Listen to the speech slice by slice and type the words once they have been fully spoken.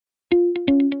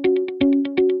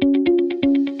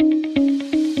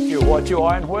what you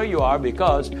are and where you are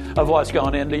because of what's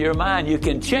gone into your mind. You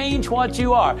can change what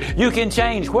you are. You can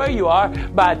change where you are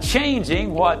by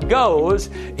changing what goes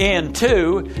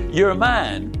into your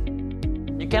mind.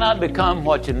 You cannot become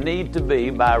what you need to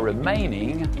be by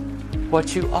remaining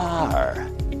what you are.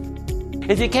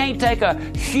 If you can't take a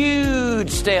huge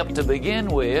step to begin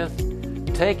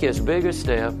with, take as big a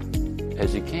step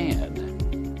as you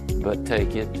can, but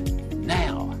take it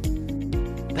now.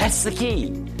 That's the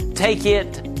key. Take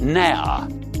it now.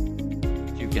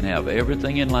 You can have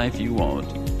everything in life you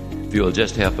want if you'll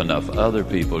just help enough other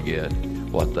people get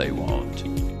what they want.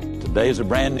 Today's a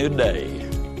brand new day,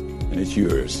 and it's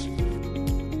yours.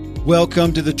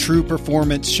 Welcome to the True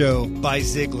Performance Show by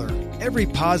Ziglar. Every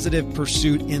positive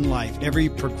pursuit in life, every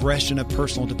progression of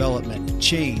personal development,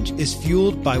 change is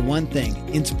fueled by one thing,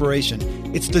 inspiration.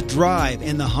 It's the drive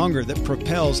and the hunger that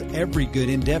propels every good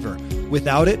endeavor.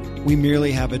 Without it, we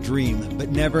merely have a dream, but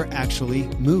never actually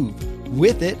move.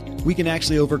 With it, we can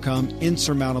actually overcome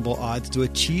insurmountable odds to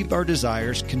achieve our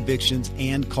desires, convictions,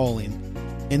 and calling.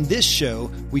 In this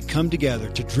show, we come together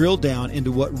to drill down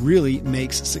into what really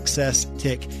makes success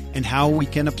tick and how we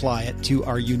can apply it to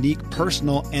our unique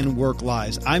personal and work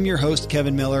lives. I'm your host,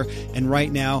 Kevin Miller, and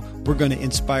right now, we're going to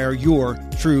inspire your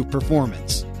true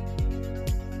performance.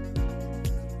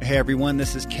 Hey everyone,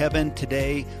 this is Kevin.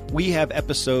 Today, we have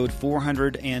episode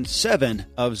 407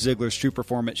 of Ziglar's True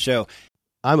Performance Show.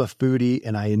 I'm a foodie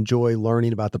and I enjoy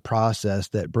learning about the process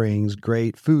that brings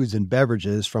great foods and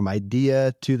beverages from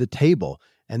idea to the table.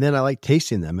 And then I like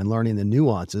tasting them and learning the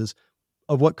nuances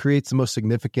of what creates the most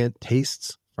significant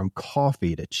tastes, from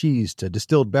coffee to cheese to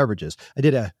distilled beverages. I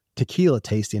did a tequila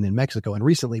tasting in Mexico and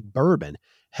recently bourbon.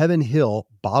 Heaven Hill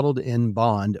Bottled in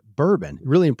Bond bourbon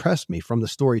really impressed me from the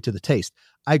story to the taste.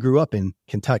 I grew up in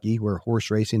Kentucky where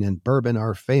horse racing and bourbon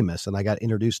are famous, and I got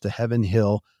introduced to Heaven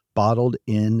Hill Bottled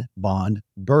in Bond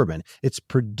bourbon. It's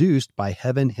produced by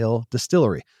Heaven Hill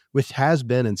Distillery, which has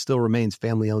been and still remains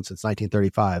family-owned since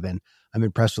 1935. And I'm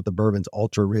impressed with the bourbon's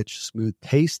ultra-rich, smooth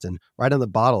taste. And right on the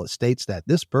bottle, it states that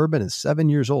this bourbon is 7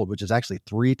 years old, which is actually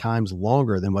 3 times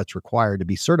longer than what's required to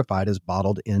be certified as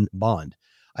bottled in bond.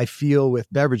 I feel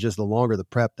with beverages, the longer the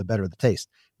prep, the better the taste.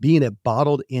 Being a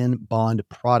bottled in bond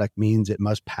product means it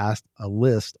must pass a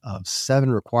list of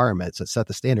 7 requirements that set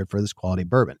the standard for this quality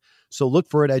bourbon. So look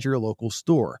for it at your local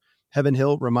store. Heaven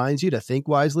Hill reminds you to think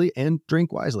wisely and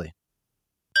drink wisely.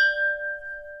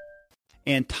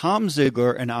 And Tom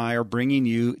Ziglar and I are bringing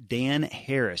you Dan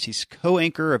Harris. He's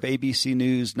co-anchor of ABC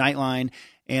News Nightline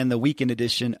and the weekend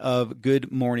edition of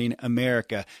Good Morning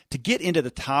America. To get into the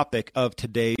topic of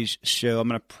today's show, I'm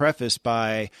going to preface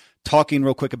by talking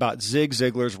real quick about Zig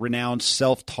Ziglar's renowned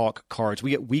self-talk cards.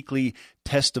 We get weekly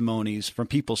testimonies from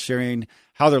people sharing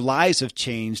how their lives have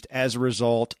changed as a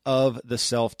result of the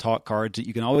self-talk cards that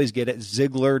you can always get at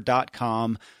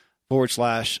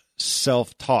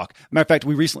Ziglar.com/self-talk. Matter of fact,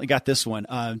 we recently got this one.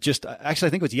 Actually, I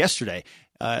think it was yesterday.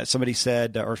 Somebody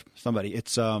said, I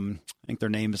think their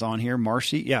name is on here,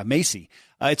 Macy.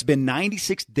 It's been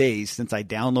 96 days since I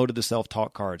downloaded the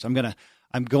self-talk cards.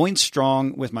 I'm going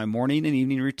strong with my morning and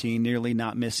evening routine, nearly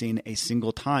not missing a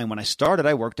single time. When I started,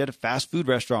 I worked at a fast food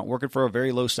restaurant, working for a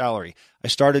very low salary. I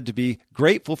started to be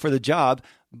grateful for the job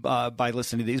by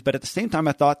listening to these, but at the same time,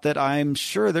 I thought that I'm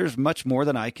sure there's much more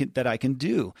that I can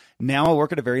do. Now I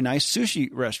work at a very nice sushi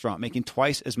restaurant, making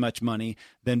twice as much money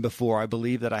than before. I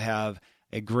believe that I have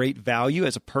a great value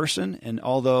as a person, and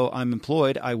although I'm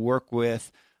employed, I work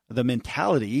with the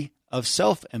mentality of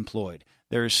self-employed.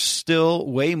 There's still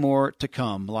way more to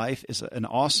come. Life is an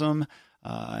awesome,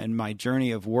 and my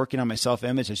journey of working on my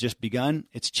self-image has just begun.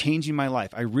 It's changing my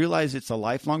life. I realize it's a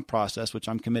lifelong process, which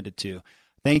I'm committed to.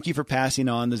 Thank you for passing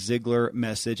on the Ziglar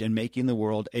message and making the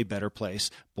world a better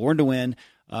place. Born to win,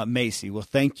 Macy. Well,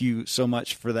 thank you so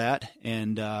much for that,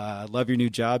 and I love your new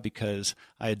job because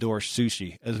I adore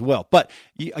sushi as well. But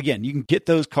again, you can get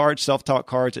those cards, self-talk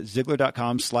cards, at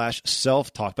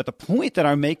Ziglar.com/self-talk. But the point that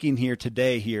I'm making here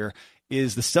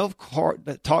is the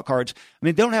self-talk cards. I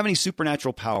mean, they don't have any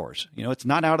supernatural powers. You know, it's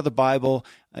not out of the Bible.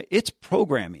 It's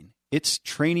programming. It's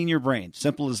training your brain.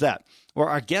 Simple as that. Well,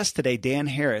 our guest today, Dan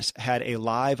Harris, had a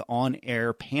live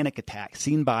on-air panic attack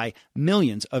seen by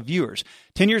millions of viewers.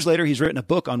 10 years later, he's written a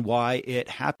book on why it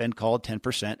happened called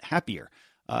 10% Happier.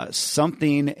 And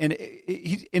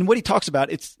what he talks about,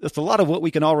 it's a lot of what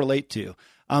we can all relate to.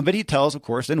 But he tells, of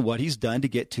course, then what he's done to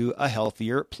get to a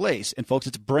healthier place. And folks,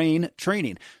 it's brain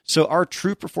training. So our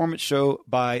True Performance Show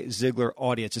by Ziglar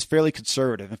audience is fairly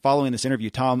conservative. And following this interview,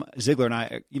 Tom Ziglar and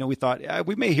I, we thought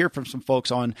we may hear from some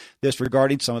folks on this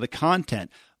regarding some of the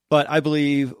content. But I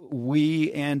believe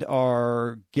we and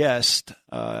our guest,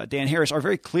 Dan Harris, are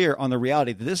very clear on the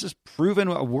reality that this is proven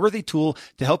a worthy tool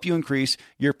to help you increase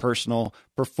your personal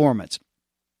performance.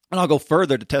 And I'll go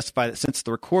further to testify that since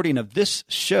the recording of this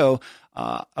show,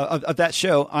 of that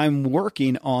show, I'm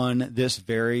working on this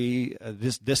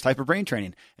this type of brain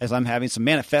training as I'm having some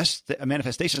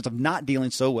manifestations of not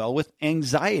dealing so well with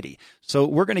anxiety. So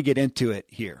we're going to get into it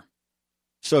here.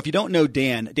 So if you don't know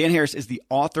Dan Harris is the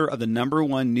author of the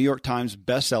 #1 New York Times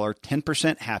bestseller,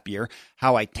 10% Happier,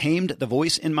 How I Tamed the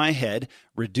Voice in My Head,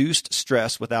 Reduced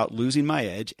Stress Without Losing My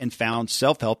Edge, and Found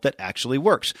Self-Help That Actually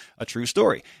Works. A true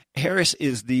story. Harris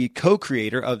is the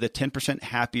co-creator of the 10%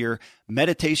 Happier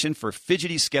Meditation for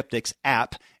Fidgety Skeptics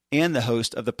app and the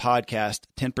host of the podcast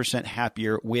 10%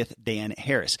 Happier with Dan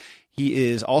Harris. He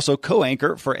is also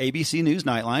co-anchor for ABC News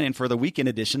Nightline and for the weekend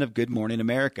edition of Good Morning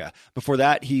America. Before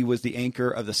that, he was the anchor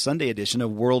of the Sunday edition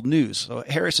of World News. So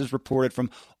Harris has reported from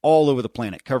all over the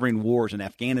planet, covering wars in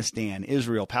Afghanistan,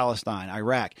 Israel, Palestine,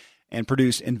 Iraq, and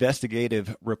produced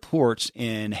investigative reports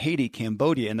in Haiti,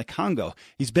 Cambodia, and the Congo.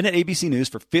 He's been at ABC News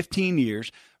for 15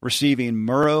 years, receiving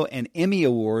Murrow and Emmy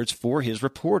Awards for his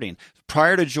reporting.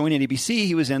 Prior to joining ABC,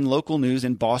 he was in local news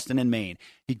in Boston and Maine.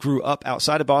 He grew up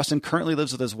outside of Boston, currently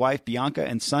lives with his wife, Bianca,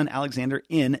 and son, Alexander,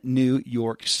 in New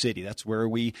York City. That's where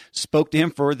we spoke to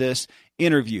him for this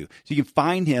interview. So you can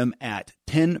find him at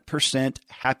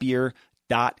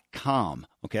 10percenthappier.com.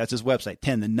 Okay, that's his website,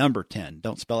 10, the number 10.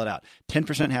 Don't spell it out.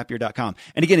 10percenthappier.com.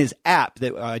 And again, his app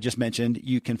that I just mentioned,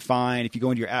 you can find if you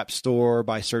go into your app store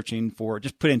by searching for,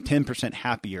 just put in 10%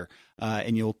 Happier,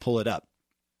 and you'll pull it up.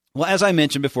 Well, as I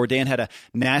mentioned before, Dan had a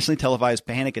nationally televised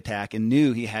panic attack and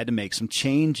knew he had to make some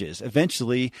changes.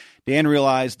 Eventually, Dan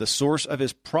realized the source of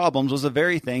his problems was the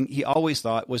very thing he always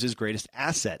thought was his greatest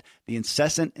asset, the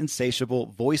incessant, insatiable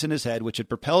voice in his head, which had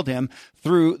propelled him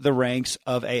through the ranks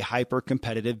of a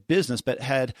hyper-competitive business, but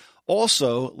had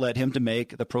also led him to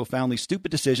make the profoundly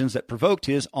stupid decisions that provoked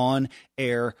his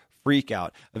on-air freak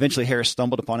out. Eventually, Harris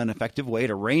stumbled upon an effective way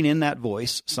to rein in that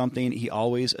voice, something he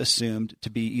always assumed to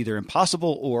be either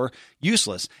impossible or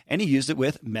useless. And he used it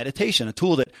with meditation, a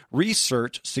tool that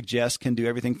research suggests can do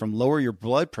everything from lower your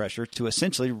blood pressure to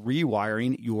essentially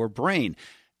rewiring your brain.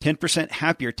 10%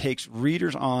 Happier takes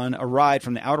readers on a ride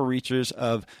from the outer reaches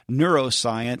of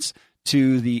neuroscience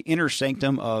to the inner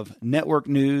sanctum of network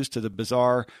news to the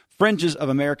bizarre fringes of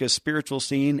America's spiritual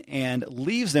scene, and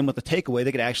leaves them with a takeaway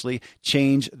that could actually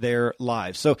change their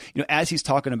lives. So, as he's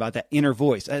talking about that inner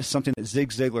voice, that is something that Zig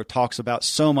Ziglar talks about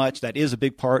so much. That is a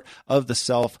big part of the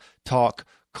self-talk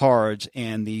cards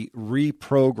and the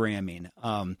reprogramming.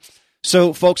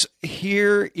 So, folks,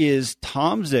 here is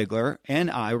Tom Ziglar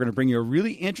and I. We're going to bring you a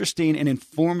really interesting and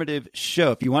informative show.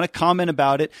 If you want to comment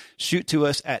about it, shoot to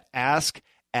us at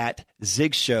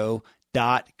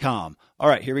ask@zigshow.com. All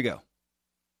right, here we go.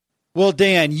 Well,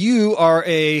 Dan, you are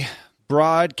a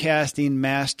broadcasting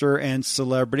master and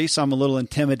celebrity, so I'm a little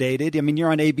intimidated. I mean,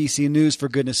 you're on ABC News, for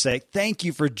goodness sake. Thank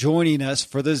you for joining us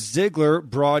for the Ziglar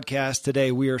broadcast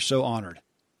today. We are so honored.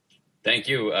 Thank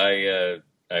you. I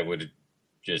would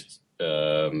just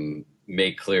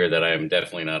make clear that I am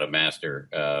definitely not a master,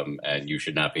 and you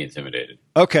should not be intimidated.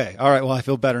 Okay. All right. Well, I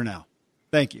feel better now.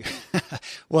 Thank you.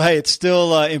 Well, hey, it's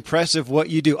still impressive what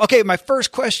you do. Okay, my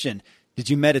first question, did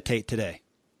you meditate today?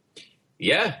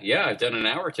 Yeah, I've done an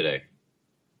hour today.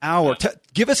 Hour.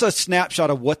 Give us a snapshot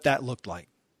of what that looked like.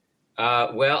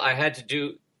 Well, I had to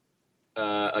do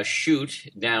a shoot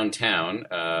downtown.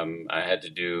 I had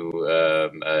to do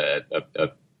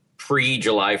a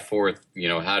pre-July 4th,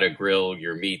 how to grill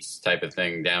your meats type of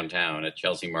thing downtown at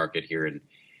Chelsea Market here in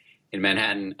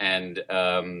Manhattan. And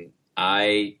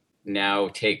I now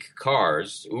take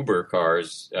cars, Uber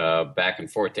cars, back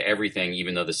and forth to everything,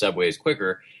 even though the subway is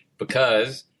quicker,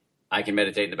 because I can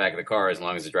meditate in the back of the car as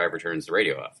long as the driver turns the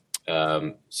radio off.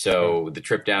 So the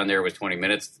trip down there was 20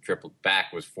 minutes. The trip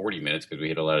back was 40 minutes because we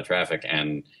hit a lot of traffic,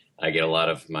 and I get a lot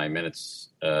of my minutes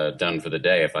done for the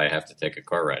day if I have to take a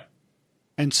car ride.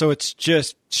 And so it's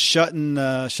just shutting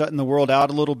the world out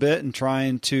a little bit and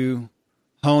trying to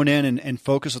hone in and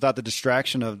focus without the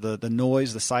distraction of the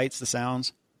noise, the sights, the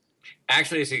sounds.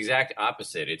 Actually, it's the exact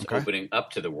opposite. It's opening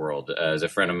up to the world. As a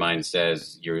friend of mine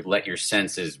says, let your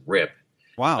senses rip.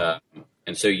 Wow.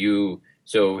 And so in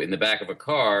the back of a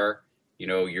car,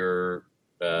 you're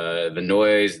the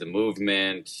noise, the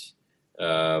movement,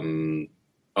 all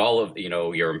of,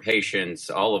 your impatience,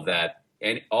 all of that,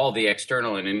 and all the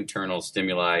external and internal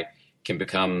stimuli can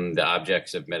become the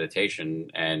objects of meditation.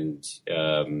 And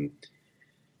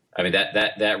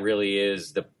that really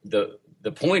is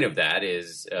the point of that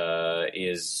is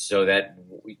so that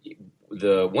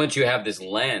once you have this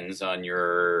lens on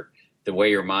your the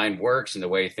way your mind works and the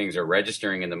way things are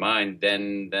registering in the mind,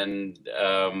 then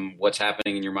what's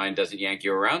happening in your mind doesn't yank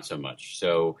you around so much.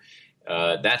 So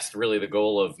that's really the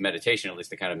goal of meditation, at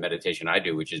least the kind of meditation I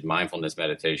do, which is mindfulness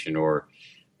meditation, or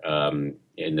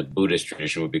in the Buddhist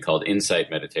tradition would be called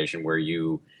insight meditation, where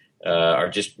you are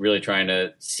just really trying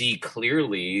to see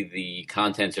clearly the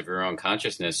contents of your own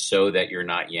consciousness so that you're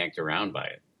not yanked around by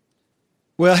it.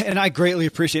 Well, and I greatly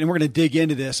appreciate, and we're going to dig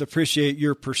into this, appreciate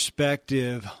your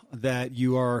perspective that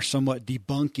you are somewhat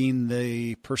debunking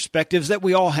the perspectives that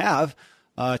we all have,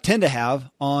 tend to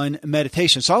have on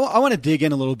meditation. So I want to dig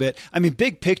in a little bit. I mean,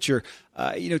 big picture,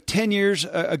 10 years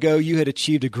ago, you had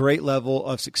achieved a great level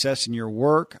of success in your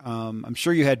work. I'm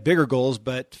sure you had bigger goals,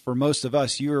 but for most of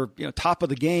us, you were top of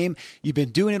the game. You've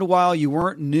been doing it a while. You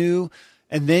weren't new.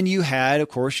 And then you had, of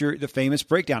course, the famous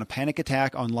breakdown, a panic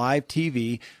attack on live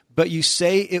TV. But you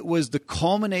say it was the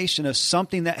culmination of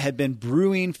something that had been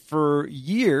brewing for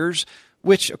years,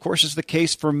 which, of course, is the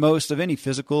case for most of any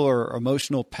physical or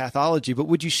emotional pathology. But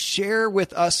would you share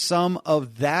with us some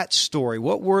of that story?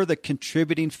 What were the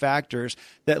contributing factors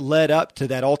that led up to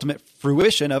that ultimate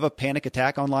fruition of a panic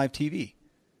attack on live TV?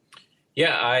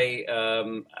 Yeah,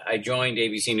 I joined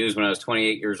ABC News when I was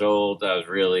 28 years old. I was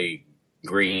really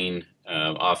green.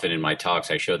 Often in my talks,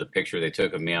 I show the picture they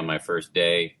took of me on my first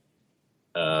day,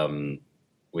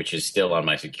 which is still on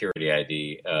my security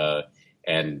ID.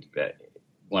 And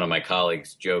one of my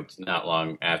colleagues joked not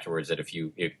long afterwards that if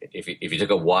you took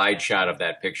a wide shot of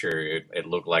that picture, it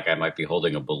looked like I might be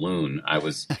holding a balloon. I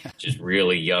was just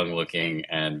really young looking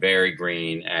and very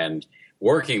green, and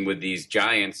working with these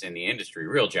giants in the industry,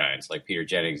 real giants like Peter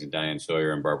Jennings and Diane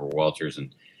Sawyer and Barbara Walters.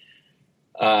 And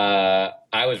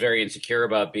I was very insecure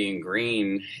about being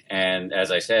green. And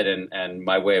as I said, and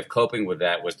my way of coping with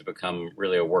that was to become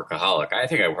really a workaholic. I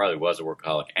think I probably was a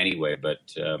workaholic anyway, but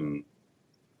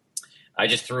I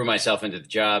just threw myself into the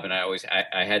job. And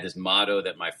I had this motto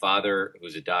that my father, who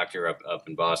was a doctor up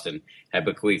in Boston, had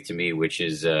bequeathed to me, which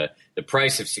is the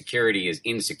price of security is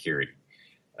insecurity.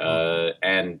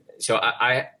 And so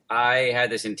I had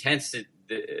this intense,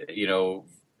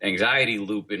 anxiety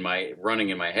loop running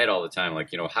in my head all the time. Like,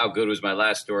 how good was my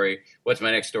last story? What's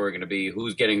my next story going to be?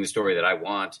 Who's getting the story that I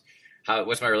want?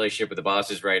 What's my relationship with the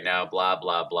bosses right now? Blah,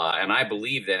 blah, blah. And I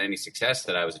believe that any success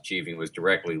that I was achieving was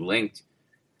directly linked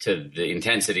to the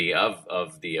intensity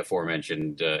of the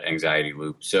aforementioned anxiety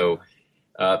loop. So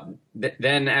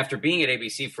then after being at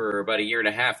ABC for about a year and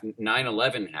a half,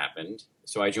 9/11 happened.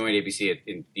 So I joined ABC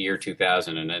in the year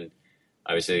 2000, and then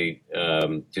obviously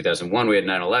 2001 we had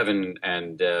 9/11,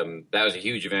 and that was a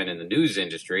huge event in the news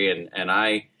industry, and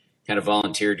I kind of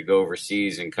volunteered to go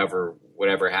overseas and cover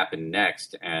whatever happened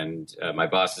next, and my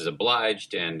bosses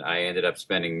obliged, and I ended up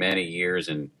spending many years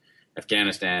in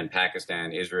Afghanistan,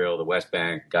 Pakistan, Israel, the West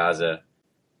Bank, Gaza,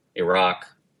 Iraq.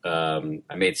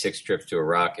 I made 6 trips to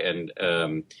Iraq, and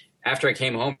after I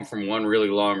came home from one really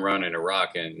long run in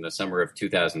Iraq in the summer of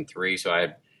 2003,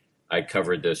 so I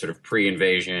covered the sort of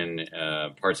pre-invasion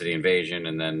parts of the invasion,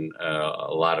 and then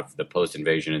a lot of the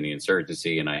post-invasion and the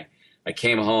insurgency. And I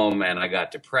came home and I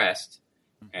got depressed,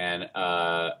 and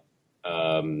I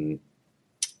didn't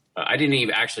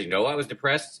even actually know I was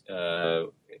depressed.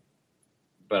 But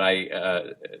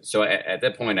at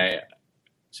that point, let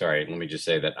me just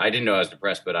say that I didn't know I was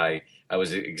depressed, but I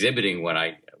was exhibiting what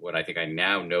I think I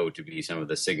now know to be some of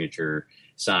the signature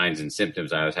signs and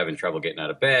symptoms. I was having trouble getting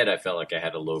out of bed. I felt like I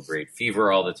had a low-grade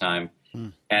fever all the time.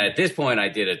 And at this point, I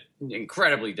did an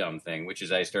incredibly dumb thing, which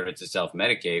is I started to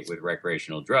self-medicate with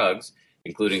recreational drugs,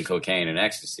 including cocaine and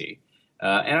ecstasy.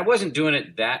 And I wasn't doing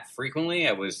it that frequently.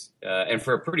 I was, and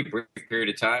for a pretty brief period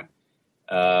of time.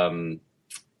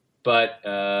 But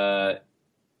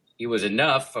it was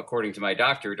enough, according to my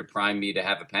doctor, to prime me to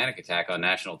have a panic attack on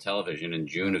national television in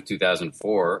June of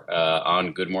 2004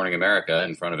 on Good Morning America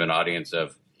in front of an audience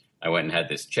of, I went and had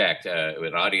this checked,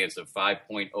 an audience of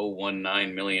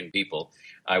 5.019 million people.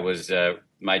 I was,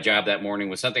 my job that morning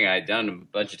was something I had done a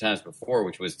bunch of times before,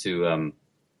 which was to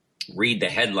read the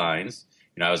headlines.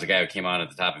 I was the guy who came on at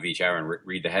the top of each hour and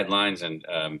read the headlines, and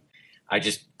I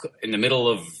just, in the middle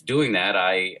of doing that,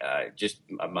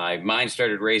 my mind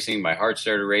started racing, my heart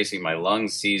started racing, my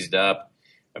lungs seized up,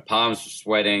 my palms were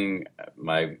sweating,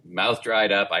 my mouth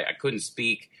dried up, I couldn't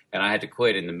speak, and I had to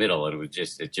quit in the middle, and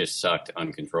it just sucked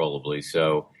uncontrollably.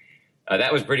 So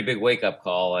that was a pretty big wake-up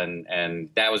call, and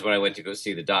that was when I went to go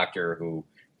see the doctor, who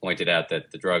pointed out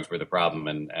that the drugs were the problem,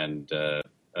 and so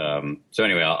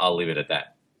anyway, I'll leave it at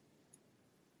that.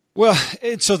 Well,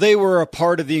 and so they were a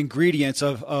part of the ingredients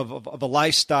of a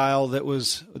lifestyle that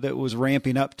was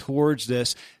ramping up towards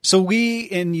this. So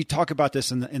and you talk about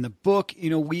this in the book,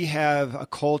 we have a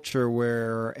culture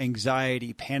where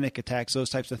anxiety, panic attacks, those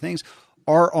types of things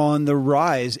are on the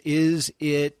rise.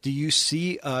 Do you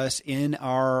see us in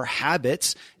our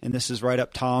habits? And this is right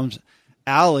up Tom's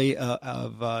alley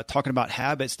of talking about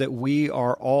habits, that we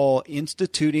are all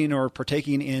instituting or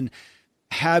partaking in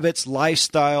habits,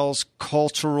 lifestyles,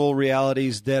 cultural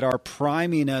realities that are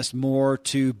priming us more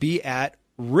to be at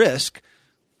risk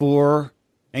for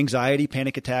anxiety,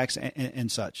 panic attacks,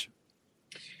 and such.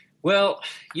 Well,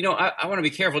 I want to be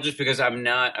careful just because I'm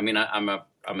not. I mean, I'm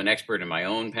an expert in my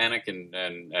own panic and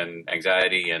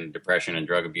anxiety and depression and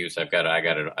drug abuse. I got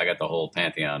the whole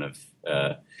pantheon of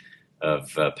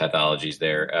pathologies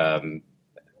there.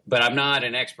 But I'm not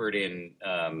an expert in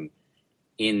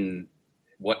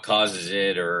what causes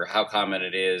it or how common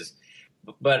it is.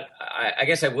 But I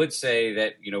guess I would say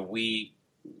that,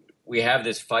 we have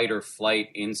this fight or flight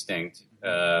instinct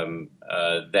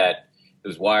that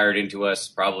was wired into us,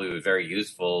 probably was very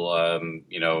useful, on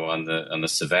the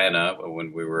savannah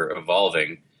when we were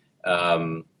evolving.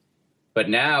 But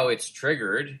now it's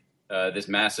triggered, this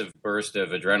massive burst of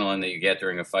adrenaline that you get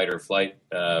during a fight or flight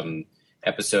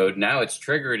episode. Now it's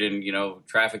triggered in,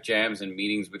 traffic jams and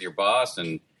meetings with your boss,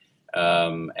 and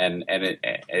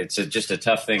it's just a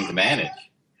tough thing to manage.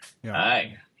 Yeah.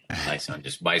 Hi,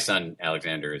 my son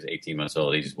Alexander is 18 months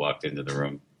old. He just walked into the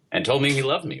room and told me he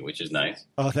loved me, which is nice.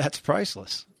 Oh, that's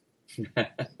priceless.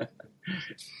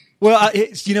 Well,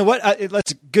 you know what?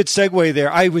 That's a good segue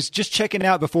there. I was just checking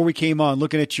out before we came on,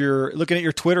 looking at your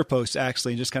Twitter posts,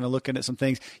 actually, and just kind of looking at some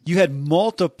things. You had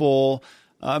multiple.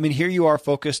 Here you are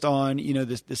focused on,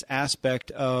 this aspect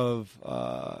of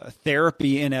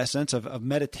therapy, in essence, of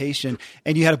meditation.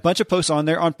 And you had a bunch of posts on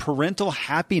there on parental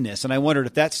happiness. And I wondered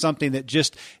if that's something that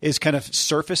just is kind of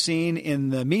surfacing in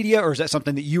the media, or is that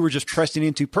something that you were just pressing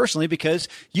into personally because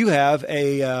you have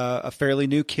a fairly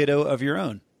new kiddo of your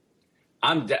own?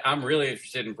 I'm really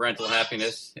interested in parental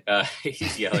happiness.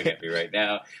 He's yelling at me right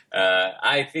now.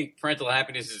 I think parental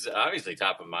happiness is obviously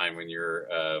top of mind when you've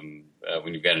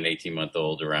got an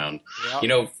 18-month-old around.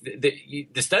 Yep.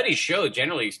 The studies show,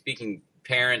 generally speaking,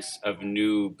 parents of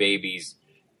new babies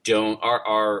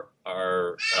are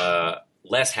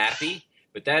less happy,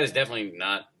 but that has definitely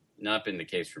not been the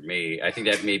case for me. I think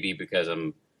that may be because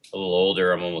I'm a little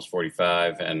older. I'm almost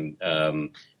 45,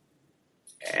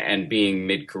 and being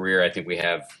mid-career, I think we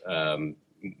have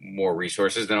more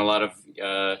resources than a lot of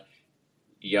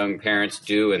young parents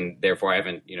do, and therefore I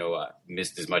haven't,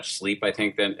 missed as much sleep, I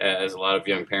think, as a lot of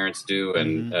young parents do.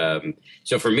 And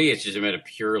so for me, it's just been a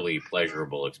purely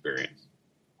pleasurable experience.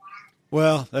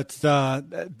 Well, that's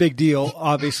a big deal,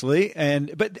 obviously.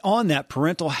 But on that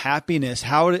parental happiness,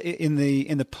 how in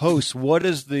the post, what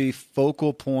is the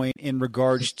focal point in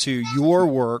regards to your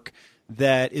work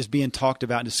that is being talked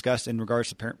about and discussed in regards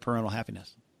to parental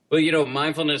happiness? Well,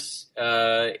 mindfulness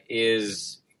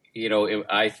is,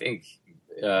 I think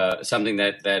something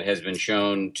that has been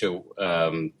shown to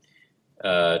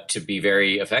be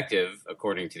very effective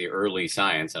according to the early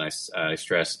science. And I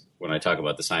stress when I talk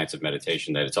about the science of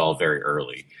meditation that it's all very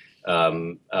early.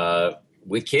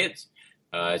 With kids,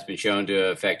 it's been shown to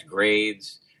affect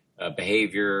grades,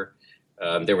 behavior.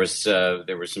 There was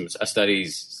some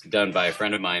studies done by a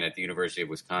friend of mine at the University of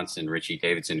Wisconsin, Richie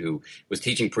Davidson, who was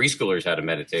teaching preschoolers how to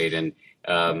meditate, and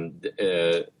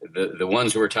the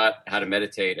ones who were taught how to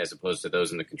meditate, as opposed to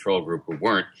those in the control group who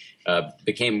weren't,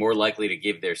 became more likely to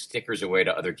give their stickers away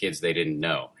to other kids they didn't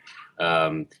know.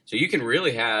 So you can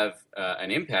really have an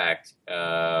impact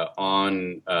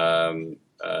on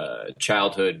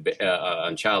childhood,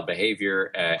 on child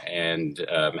behavior and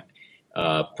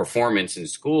performance in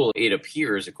school, it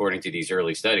appears, according to these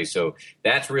early studies. So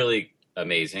that's really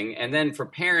amazing. And then for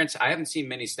parents, I haven't seen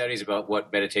many studies about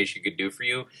what meditation could do for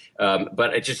you.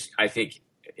 But I think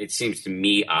it seems to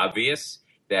me obvious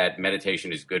that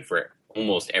meditation is good for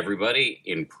almost everybody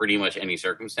in pretty much any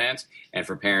circumstance. And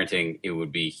for parenting, it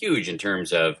would be huge in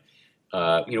terms of,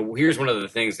 here's one of the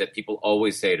things that people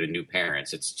always say to new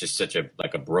parents. It's just such a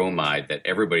bromide that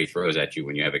everybody throws at you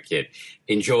when you have a kid.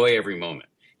 Enjoy every moment.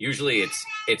 Usually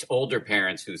it's older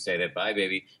parents who say that, bye,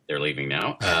 baby, they're leaving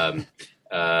now.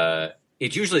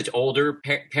 It's older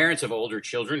parents of older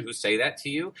children who say that to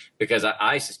you, because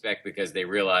I suspect because they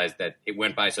realized that it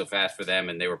went by so fast for them,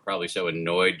 and they were probably so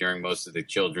annoyed during most of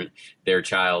their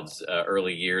child's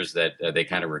early years that they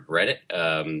kind of regret it.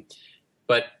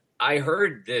 But I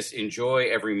heard this enjoy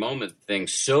every moment thing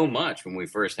so much when we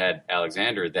first had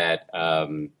Alexander that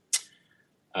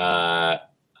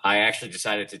I actually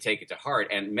decided to take it to heart.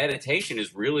 And meditation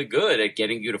is really good at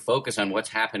getting you to focus on what's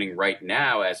happening right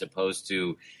now, as opposed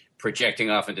to projecting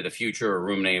off into the future or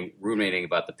ruminating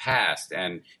about the past.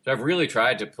 And so I've really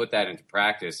tried to put that into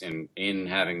practice in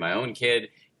having my own kid.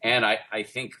 And I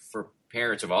think for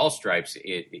parents of all stripes,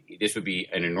 this would be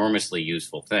an enormously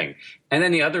useful thing. And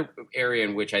then the other area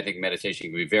in which I think meditation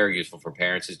can be very useful for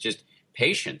parents is just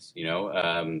patience.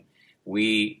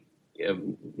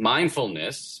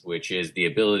 Mindfulness, which is the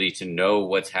ability to know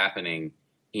what's happening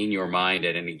in your mind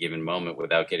at any given moment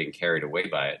without getting carried away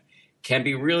by it, can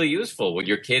be really useful when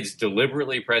your kid's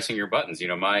deliberately pressing your buttons.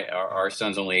 Our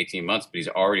son's only 18 months, but he's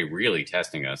already really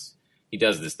testing us. He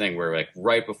does this thing where, like,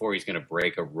 right before he's going to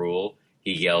break a rule,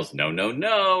 he yells, "No, no,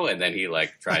 no," and then he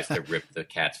tries to rip the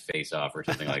cat's face off or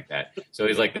something like that. So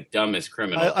he's like the dumbest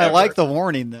criminal I ever. like the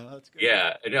warning, though. That's good.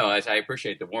 Yeah, no, I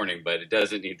appreciate the warning, but it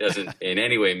doesn't in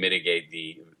any way mitigate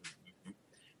the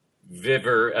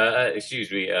verve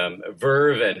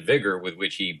and vigor with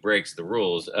which he breaks the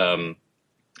rules.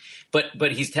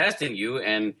 But he's testing you,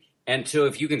 and so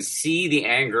if you can see the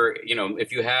anger,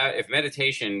 if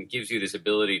meditation gives you this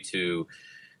ability to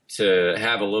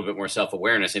have a little bit more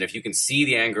self-awareness, and if you can see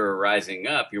the anger rising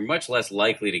up, you're much less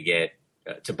likely to get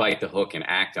to bite the hook and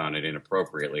act on it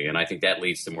inappropriately. And I think that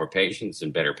leads to more patience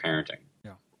and better parenting.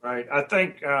 Yeah. Right. I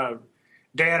think,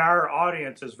 Dan, our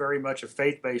audience is very much a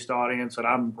faith-based audience, and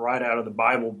I'm right out of the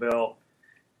Bible Belt.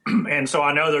 And so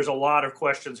I know there's a lot of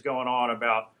questions going on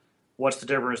about what's the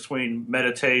difference between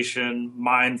meditation,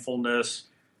 mindfulness,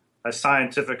 a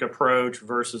scientific approach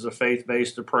versus a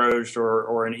faith-based approach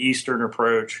or an Eastern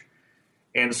approach.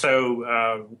 And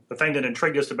so the thing that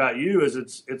intrigued us about you is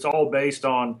it's all based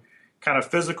on kind of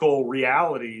physical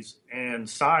realities and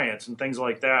science and things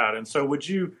like that. And so would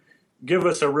you give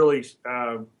us a really,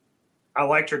 I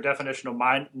liked your definition of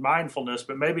mindfulness,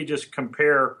 but maybe just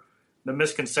compare the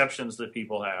misconceptions that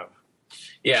people have.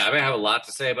 Yeah, I have a lot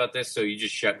to say about this, so you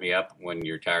just shut me up when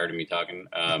you're tired of me talking.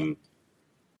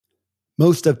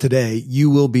 Most of today, you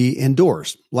will be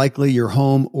indoors, likely your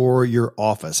home or your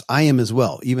office. I am as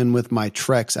well. Even with my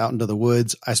treks out into the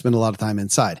woods, I spend a lot of time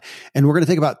inside. And we're going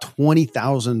to take about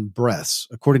 20,000 breaths.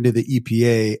 According to the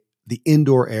EPA, the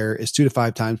indoor air is 2 to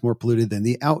 5 times more polluted than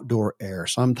the outdoor air,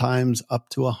 sometimes up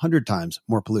to 100 times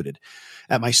more polluted.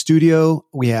 At my studio,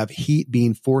 we have heat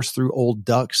being forced through old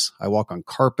ducts. I walk on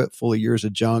carpet full of years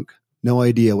of junk. No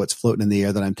idea what's floating in the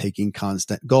air that I'm taking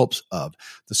constant gulps of.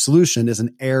 The solution is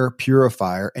an air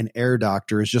purifier, and Air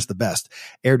Doctor is just the best.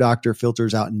 Air Doctor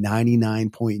filters out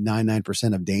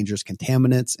 99.99% of dangerous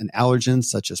contaminants and allergens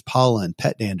such as pollen,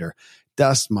 pet dander,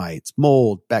 dust mites,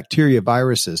 mold, bacteria,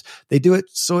 viruses. They do it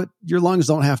so your lungs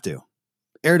don't have to.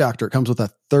 Air Doctor comes with a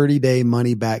 30-day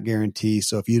money-back guarantee,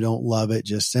 so if you don't love it,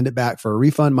 just send it back for a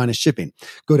refund minus shipping.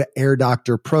 Go to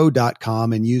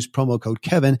airdoctorpro.com and use promo code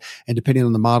Kevin, and depending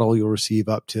on the model, you'll receive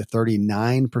up to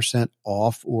 39%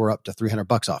 off or up to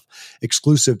 $300 off.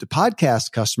 Exclusive to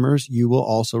podcast customers, you will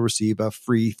also receive a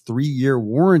free 3-year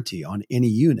warranty on any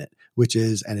unit, which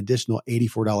is an additional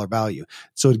 $84 value.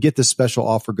 So to get this special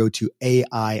offer, go to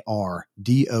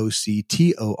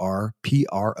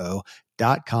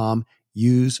airdoctorpro.com.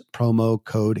 Use promo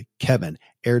code Kevin.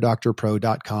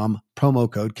 airdoctorpro.com, promo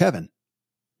code Kevin.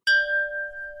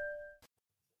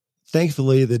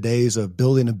 Thankfully, the days of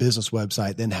building a business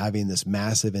website, then having this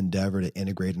massive endeavor to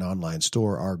integrate an online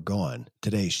store are gone.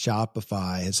 Today,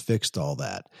 Shopify has fixed all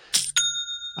that.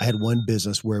 I had one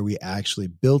business where we actually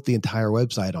built the entire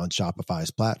website on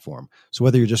Shopify's platform. So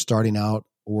whether you're just starting out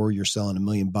or you're selling $1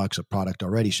 million of product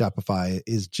already, Shopify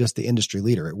is just the industry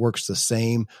leader. It works the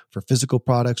same for physical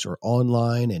products or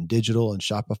online and digital, and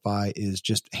Shopify is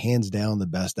just hands down the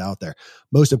best out there.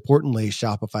 Most importantly,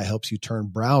 Shopify helps you turn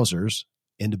browsers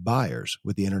into buyers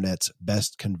with the internet's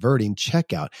best converting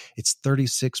checkout. It's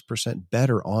 36%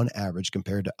 better on average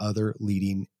compared to other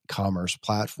leading commerce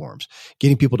platforms.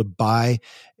 Getting people to buy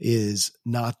is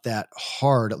not that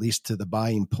hard, at least to the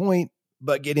buying point,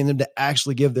 but getting them to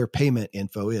actually give their payment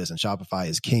info is, and Shopify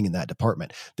is king in that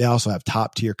department. They also have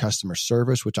top tier customer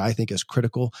service, which I think is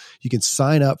critical. You can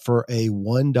sign up for a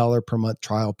 $1 per month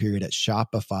trial period at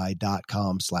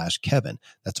shopify.com/Kevin.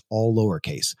 That's all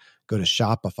lowercase. Go to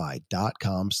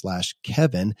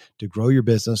shopify.com/Kevin to grow your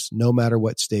business no matter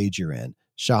what stage you're in.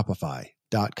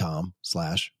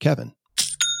 Shopify.com/Kevin.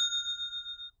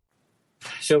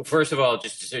 So first of all,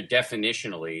 just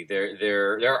definitionally,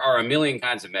 there are a million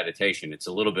kinds of meditation. It's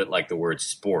a little bit like the word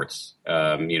sports.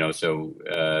 When you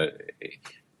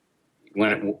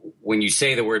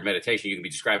say the word meditation, you can be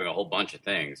describing a whole bunch of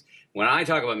things. When I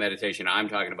talk about meditation, I'm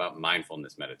talking about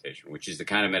mindfulness meditation, which is the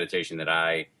kind of meditation that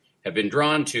I have been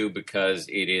drawn to because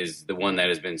it is the one that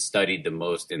has been studied the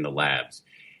most in the labs.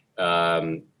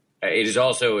 It is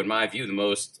also, in my view, the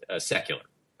most secular.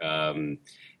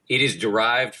 It is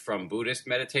derived from Buddhist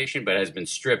meditation, but has been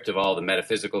stripped of all the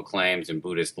metaphysical claims and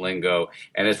Buddhist lingo,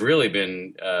 and has really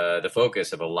been the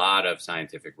focus of a lot of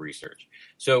scientific research.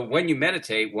 So when you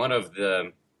meditate, one of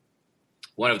the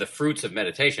fruits of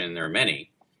meditation, and there are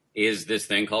many, is this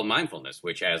thing called mindfulness,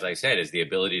 which, as I said, is the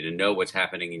ability to know what's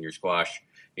happening in your squash,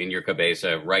 in your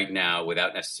cabeza right now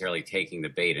without necessarily taking the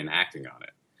bait and acting on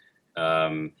it.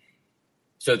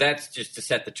 So that's just to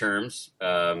set the terms.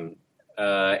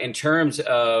 In terms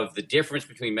of the difference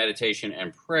between meditation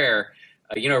and prayer,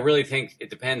 I really think it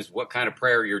depends what kind of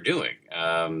prayer you're doing.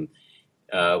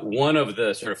 One of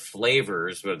the sort of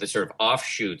flavors, or the sort of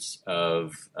offshoots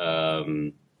of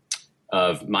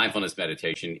mindfulness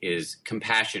meditation is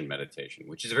compassion meditation,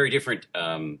 which is a very different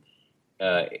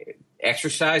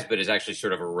exercise, but is actually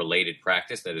sort of a related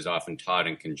practice that is often taught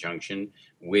in conjunction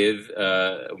with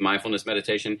mindfulness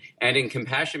meditation. And in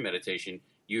compassion meditation,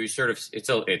 you sort of,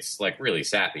 it's like really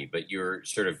sappy, but you're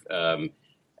sort of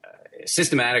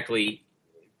systematically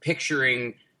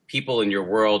picturing people in your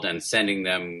world and sending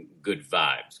them good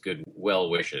vibes, good well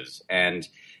wishes. And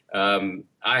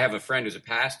I have a friend who's a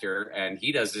pastor, and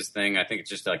he does this thing. I think it's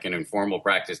just like an informal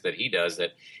practice that he does,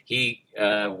 that he,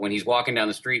 when he's walking down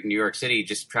the street in New York City,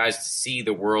 just tries to see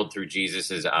the world through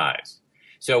Jesus's eyes.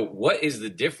 So what is the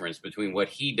difference between what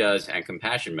he does and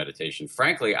compassion meditation?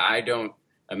 Frankly, I don't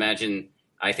imagine.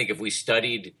 I think if we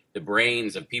studied the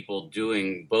brains of people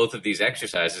doing both of these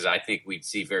exercises, I think we'd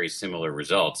see very similar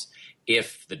results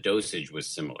if the dosage was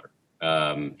similar.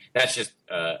 That's just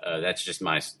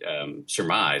my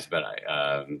surmise, but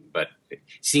it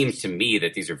seems to me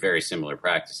that these are very similar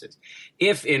practices.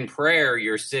 If in prayer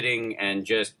you're sitting and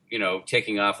just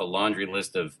taking off a laundry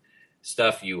list of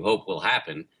stuff you hope will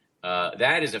happen,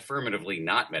 that is affirmatively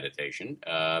not meditation,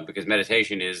 because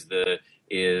meditation is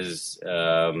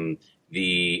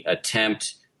the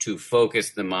attempt to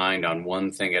focus the mind on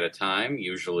one thing at a time,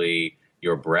 usually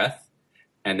your breath,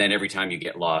 and then every time you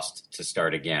get lost, to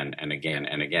start again and again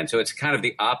and again. So it's kind of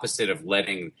the opposite of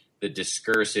letting the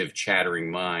discursive,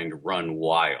 chattering mind run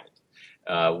wild,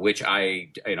 which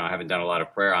I haven't done a lot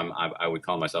of prayer. I would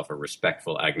call myself a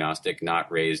respectful agnostic, not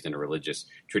raised in a religious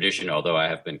tradition, although I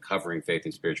have been covering faith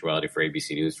and spirituality for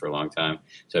ABC News for a long time.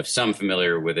 So I have some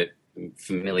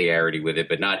familiarity with it,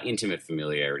 but not intimate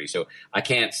familiarity. So I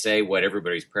can't say what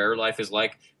everybody's prayer life is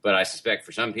like, but I suspect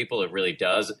for some people it really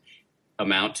does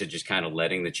amount to just kind of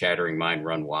letting the chattering mind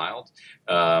run wild.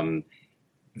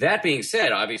 That being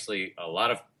said, obviously a lot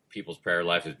of people's prayer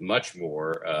life is much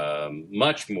more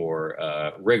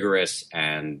rigorous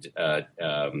and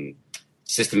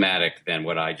systematic than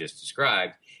what I just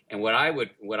described. And what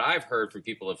I've heard from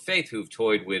people of faith who've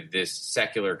toyed with this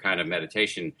secular kind of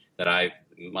meditation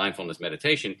mindfulness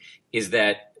meditation, is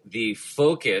that the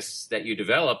focus that you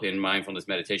develop in mindfulness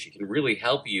meditation can really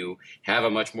help you have a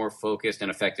much more focused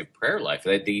and effective prayer life.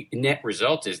 The net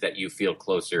result is that you feel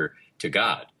closer to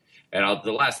God. And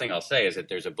the last thing I'll say is that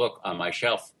there's a book on my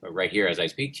shelf right here as I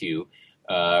speak to you,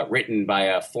 written by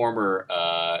a former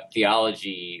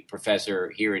theology professor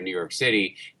here in New York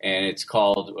City, and it's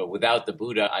called "Without the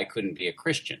Buddha, I Couldn't Be a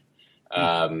Christian."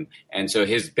 And so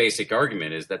his basic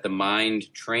argument is that the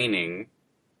mind training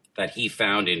that he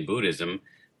found in Buddhism,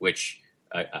 which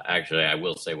actually I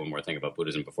will say one more thing about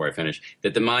Buddhism before I finish,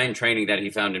 that the mind training that he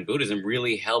found in Buddhism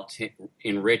really helped him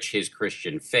enrich his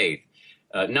Christian faith.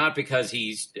 Not because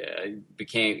he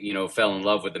fell in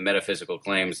love with the metaphysical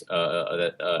claims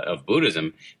of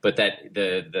Buddhism, but that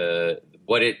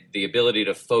the ability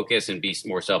to focus and be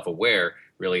more self-aware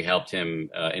really helped him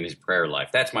in his prayer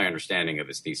life. That's my understanding of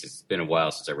his thesis. It's been a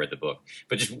while since I read the book.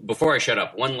 But just before I shut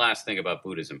up, one last thing about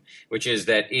Buddhism, which is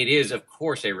that it is, of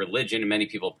course, a religion, and many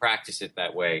people practice it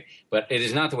that way, but it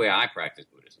is not the way I practice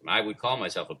Buddhism. I would call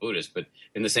myself a Buddhist, but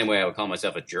in the same way I would call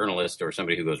myself a journalist or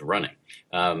somebody who goes running.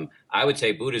 I would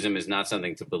say Buddhism is not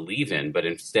something to believe in, but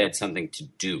instead something to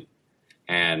do.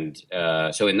 And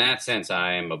so in that sense,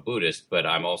 I am a Buddhist, but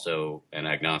I'm also an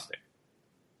agnostic.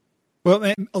 Well,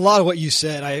 and a lot of what you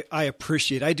said, I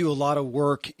appreciate. I do a lot of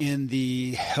work in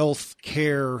the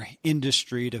healthcare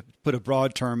industry, to put a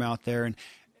broad term out there.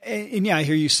 And yeah, I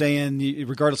hear you saying,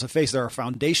 regardless of faith, there are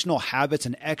foundational habits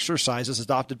and exercises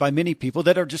adopted by many people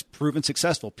that are just proven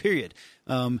successful, period.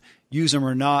 Use them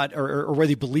or not, or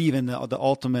whether you believe in the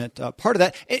ultimate part of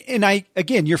that. And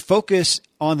again, your focus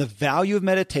on the value of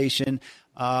meditation,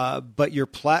 but your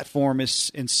platform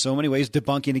is in so many ways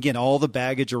debunking, again, all the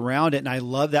baggage around it. And I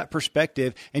love that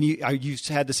perspective. And you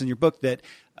had this in your book, that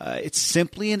it's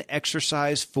simply an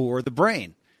exercise for the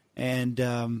brain. And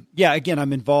again,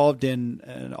 I'm involved in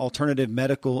an alternative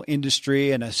medical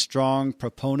industry and a strong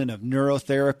proponent of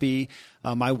neurotherapy.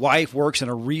 My wife works in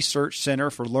a research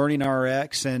center for Learning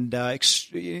RX, and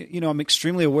I'm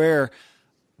extremely aware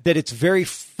that it's very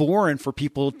foreign for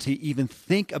people to even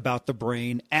think about the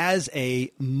brain as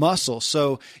a muscle.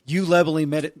 So you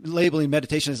labeling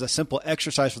meditation as a simple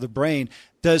exercise for the brain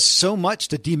does so much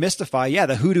to demystify,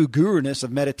 the hoodoo guru-ness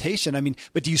of meditation. I mean,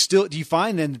 but do you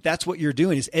find then that that's what you're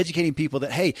doing, is educating people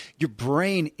that, hey, your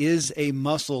brain is a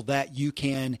muscle that you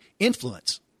can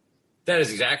influence? That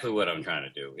is exactly what I'm trying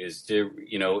to do, is to,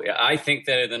 I think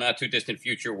that in the not too distant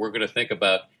future, we're going to think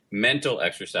about mental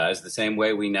exercise the same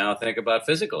way we now think about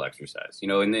physical exercise. In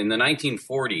the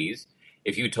 1940s,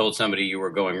 if you told somebody you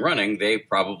were going running, they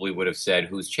probably would have said,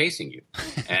 "Who's chasing you?"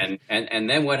 and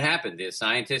then what happened? The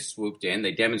scientists swooped in.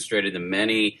 They demonstrated the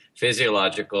many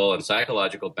physiological and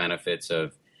psychological benefits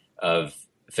of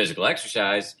physical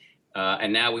exercise,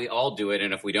 and now we all do it.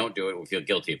 And if we don't do it, we feel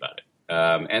guilty about it.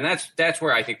 And that's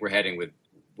where I think we're heading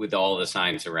with all the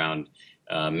science around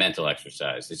mental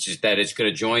exercise. It's just that it's going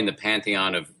to join the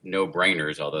pantheon of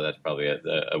no-brainers, although that's probably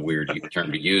a weird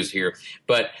term to use here.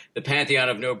 But the pantheon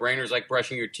of no-brainers, like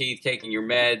brushing your teeth, taking your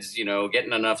meds,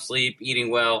 getting enough sleep,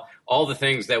 eating well, all the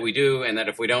things that we do, and that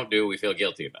if we don't do, we feel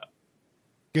guilty about.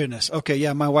 Goodness. Okay.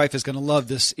 Yeah. My wife is going to love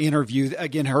this interview.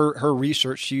 Again, her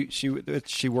research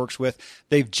she works with,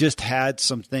 they've just had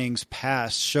some things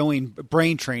passed showing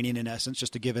brain training, in essence,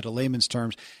 just to give it a layman's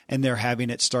terms, and they're having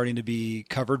it starting to be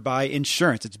covered by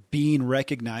insurance. It's being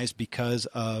recognized because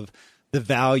of the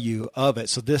value of it.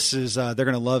 So this is, they're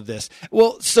going to love this.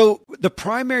 Well, so the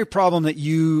primary problem that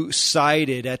you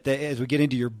cited as we get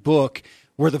into your book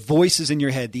were the voices in your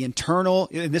head, the internal,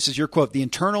 and this is your quote, the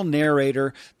internal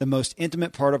narrator, the most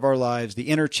intimate part of our lives, the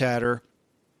inner chatter.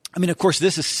 I mean, of course,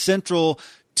 this is central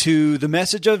to the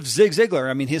message of Zig Ziglar.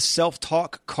 I mean, his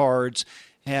self-talk cards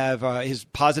have his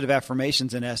positive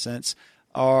affirmations, in essence,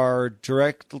 are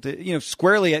directed,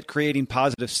 squarely at creating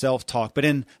positive self-talk. But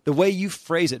in the way you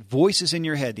phrase it, voices in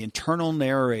your head, the internal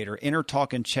narrator, inner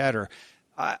talk and chatter,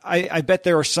 I bet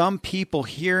there are some people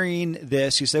hearing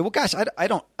this who say, well, gosh, I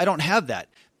don't have that.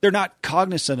 They're not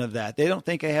cognizant of that. They don't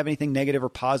think I have anything negative or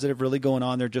positive really going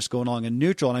on. They're just going along in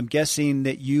neutral. And I'm guessing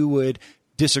that you would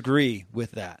disagree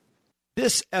with that.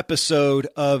 This episode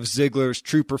of Ziglar's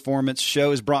True Performance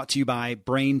Show is brought to you by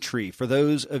Braintree. For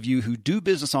those of you who do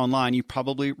business online, you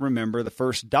probably remember the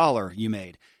first dollar you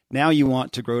made. Now you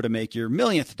want to grow to make your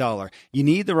millionth dollar. You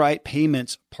need the right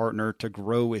payments partner to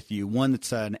grow with you, one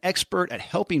that's an expert at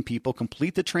helping people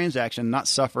complete the transaction, not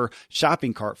suffer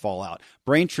shopping cart fallout.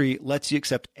 Braintree lets you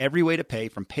accept every way to pay,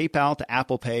 from PayPal to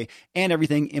Apple Pay and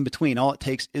everything in between. All it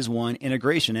takes is one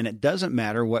integration, and it doesn't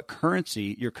matter what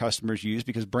currency your customers use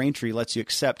because Braintree lets you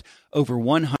accept over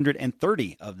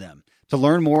 130 of them. To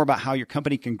learn more about how your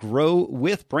company can grow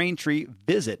with Braintree,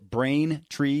 visit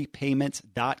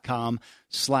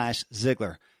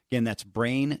BraintreePayments.com/Ziglar. Again, that's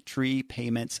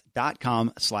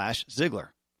BraintreePayments.com/Ziglar.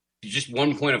 Just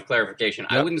one point of clarification.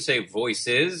 Yep. I wouldn't say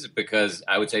voices, because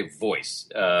I would say voice.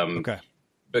 Okay.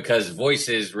 Because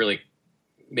voices really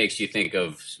makes you think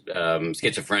of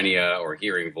schizophrenia or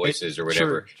hearing voices or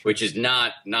whatever, sure. Which is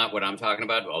not what I'm talking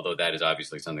about, although that is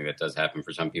obviously something that does happen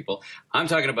for some people. I'm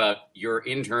talking about your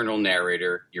internal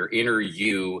narrator, your inner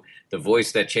you, the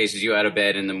voice that chases you out of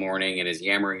bed in the morning and is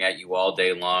yammering at you all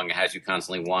day long, has you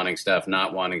constantly wanting stuff,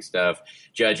 not wanting stuff,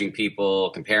 judging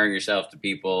people, comparing yourself to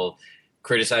people,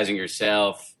 criticizing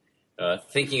yourself,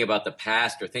 thinking about the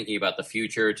past or thinking about the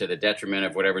future to the detriment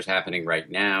of whatever's happening right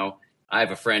now. I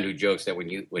have a friend who jokes that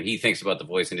when he thinks about the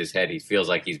voice in his head, he feels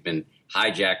like he's been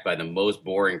hijacked by the most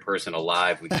boring person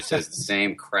alive who just says the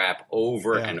same crap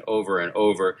over and over and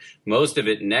over, most of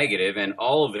it negative and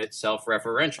all of it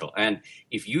self-referential. And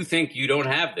if you think you don't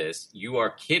have this, you are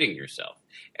kidding yourself.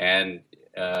 And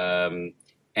when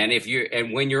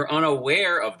you're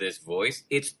unaware of this voice,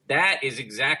 that is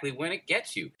exactly when it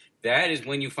gets you. That is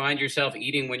when you find yourself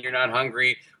eating when you're not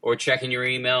hungry, or checking your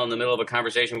email in the middle of a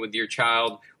conversation with your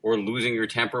child, or losing your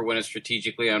temper when it's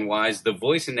strategically unwise. The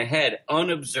voice in the head,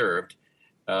 unobserved,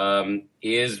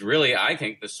 is really, I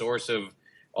think, the source of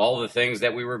all the things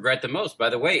that we regret the most.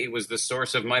 By the way, it was the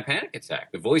source of my panic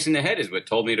attack. The voice in the head is what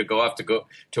told me to go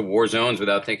to war zones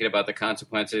without thinking about the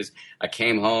consequences. I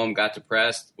came home, got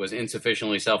depressed, was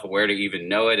insufficiently self-aware to even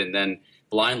know it, and then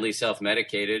blindly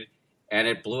self-medicated, and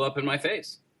it blew up in my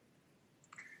face.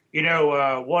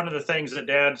 One of the things that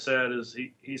Dad said is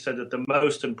he said that the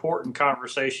most important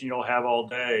conversation you'll have all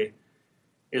day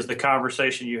is the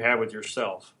conversation you have with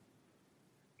yourself.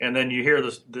 And then you hear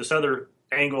this other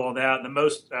angle on that. And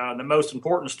the most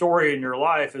important story in your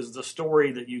life is the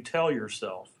story that you tell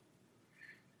yourself.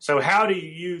 So how do you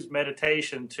use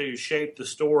meditation to shape the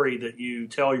story that you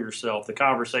tell yourself, the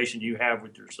conversation you have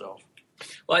with yourself?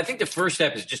 Well, I think the first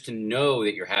step is just to know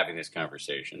that you're having this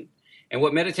conversation. And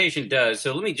what meditation does,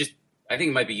 so I think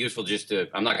it might be useful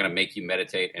I'm not going to make you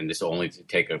meditate, and this will only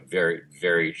take a very,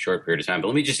 very short period of time, but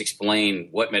let me just explain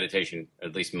what meditation,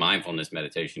 at least mindfulness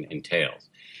meditation, entails.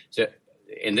 So,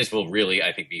 and this will really,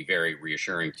 I think, be very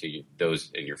reassuring to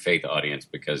those in your faith audience,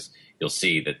 because you'll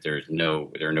see that there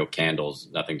are no candles,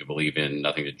 nothing to believe in,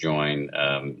 nothing to join,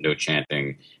 no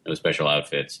chanting, no special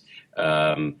outfits.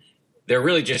 There are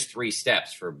really just 3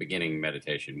 steps for beginning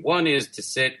meditation. One is to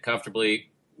sit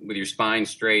comfortably with your spine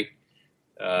straight.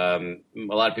 A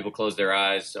lot of people close their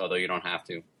eyes, although you don't have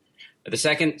to. The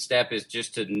second step is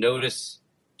just to notice,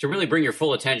 to really bring your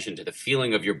full attention to the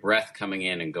feeling of your breath coming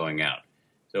in and going out.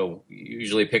 So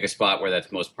usually pick a spot where that's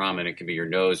most prominent. It can be your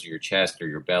nose or your chest or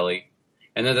your belly.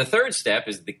 And then the third step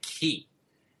is the key.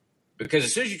 Because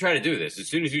as soon as you try to do this, as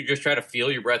soon as you just try to feel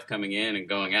your breath coming in and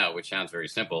going out, which sounds very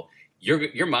simple,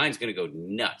 your mind's going to go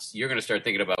nuts. You're going to start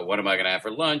thinking about, what am I going to have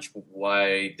for lunch?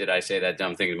 Why did I say that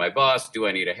dumb thing to my boss? Do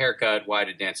I need a haircut? Why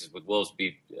did Dances with Wolves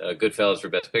beat Goodfellas for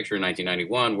Best Picture in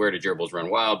 1991? Where did Gerbils Run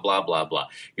Wild? Blah, blah, blah.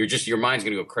 Your mind's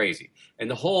going to go crazy.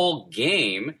 And the whole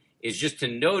game is just to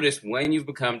notice when you've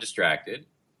become distracted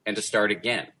and to start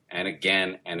again and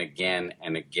again and again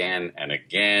and again and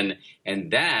again.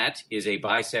 And that is a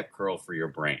bicep curl for your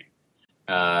brain.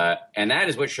 And that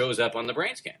is what shows up on the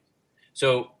brain scan.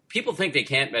 So people think they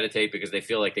can't meditate because they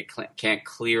feel like they can't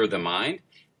clear the mind.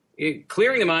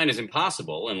 Clearing the mind is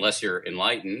impossible unless you're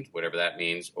enlightened, whatever that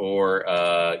means, or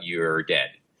you're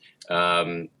dead.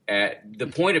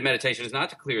 The point of meditation is not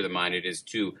to clear the mind. It is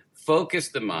to focus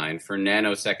the mind for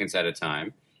nanoseconds at a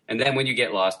time. And then when you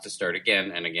get lost, to start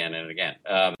again and again and again.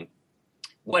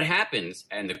 What happens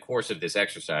in the course of this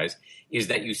exercise is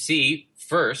that you see,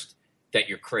 first, that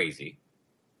you're crazy,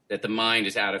 that the mind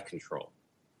is out of control.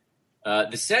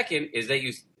 The second is that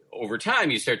over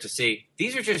time, you start to see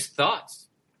these are just thoughts.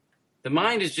 The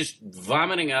mind is just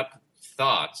vomiting up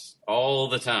thoughts all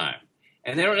the time.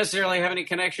 And they don't necessarily have any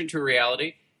connection to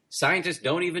reality. Scientists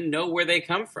don't even know where they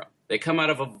come from. They come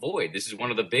out of a void. This is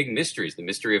one of the big mysteries, the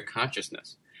mystery of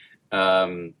consciousness.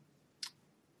 And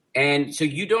so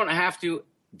you don't have to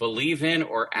believe in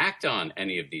or act on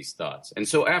any of these thoughts. And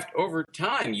so over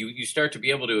time, you start to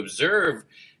be able to observe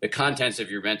the contents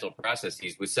of your mental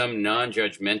processes with some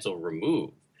non-judgmental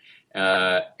remove.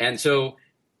 And so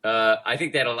I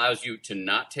think that allows you to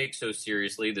not take so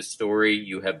seriously the story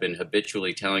you have been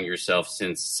habitually telling yourself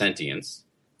since sentience,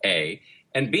 A,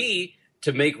 and B,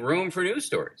 to make room for new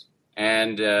stories.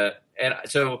 And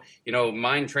so,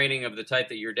 mind training of the type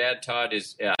that your dad taught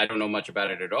is, I don't know much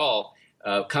about it at all,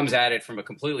 comes at it from a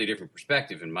completely different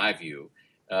perspective, in my view.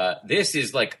 This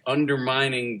is like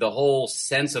undermining the whole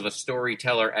sense of a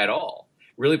storyteller at all.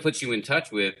 Really puts you in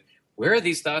touch with, where are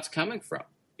these thoughts coming from?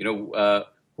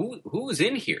 Who's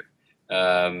in here?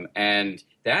 And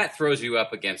that throws you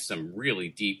up against some really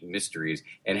deep mysteries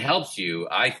and helps you,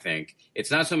 I think. It's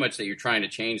not so much that you're trying to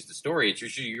change the story.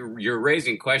 It's you're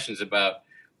raising questions about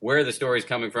where the story's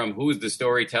coming from, who's the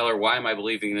storyteller, why am I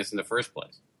believing this in the first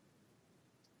place?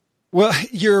 Well,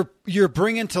 you're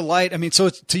bringing to light. I mean, so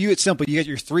to you, it's simple. You get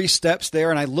your 3 steps there,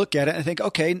 and I look at it and I think,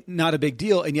 okay, not a big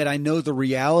deal. And yet I know the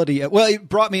reality. Well, it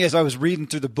brought me, as I was reading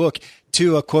through the book,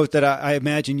 to a quote that I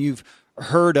imagine you've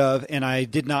heard of, and I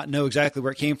did not know exactly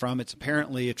where it came from. It's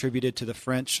apparently attributed to the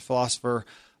French philosopher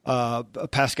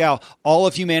Pascal. All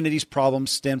of humanity's problems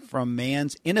stem from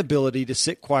man's inability to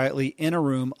sit quietly in a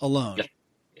room alone.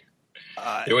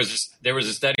 There was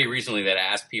a study recently that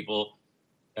asked people.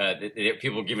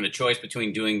 People were given a choice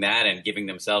between doing that and giving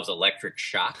themselves electric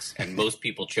shocks, and most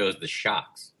people chose the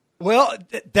shocks. Well,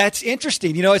 that's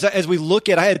interesting. As we look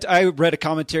at, I read a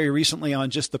commentary recently on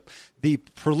just the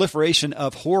proliferation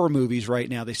of horror movies right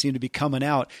now. They seem to be coming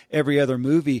out every other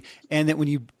movie, and that when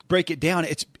you break it down,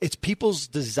 it's people's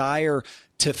desire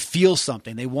to feel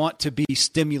something. They want to be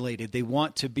stimulated. They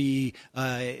want to be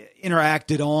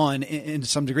interacted on in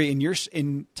some degree,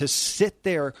 and to sit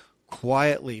there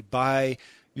quietly by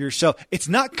yourself. It's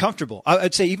not comfortable.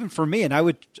 I'd say even for me, and I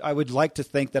would like to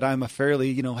think that I'm a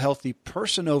fairly, healthy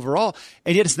person overall,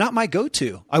 and yet it's not my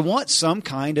go-to. I want some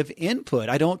kind of input.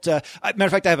 I don't, matter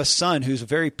of fact, I have a son who's a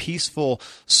very peaceful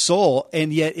soul,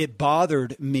 and yet it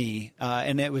bothered me.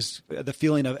 And it was the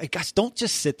feeling of, hey, guys, don't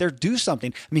just sit there, do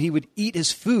something. I mean, he would eat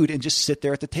his food and just sit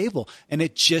there at the table, and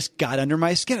it just got under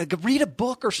my skin. I could read a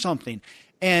book or something.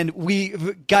 And we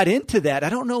got into that. I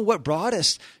don't know what brought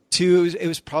us to, it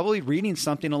was probably reading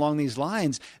something along these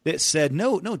lines that said,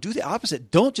 no, do the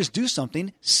opposite. Don't just do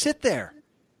something. Sit there.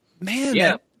 Man,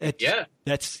 Yeah.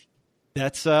 that's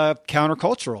That's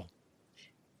countercultural.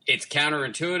 It's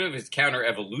counterintuitive. It's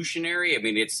counter-evolutionary. I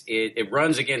mean, it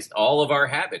runs against all of our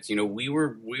habits. You know, we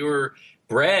were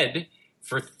bred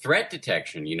for threat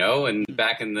detection. You know, and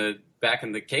back in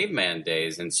the caveman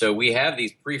days, and so we have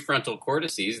these prefrontal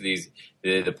cortices,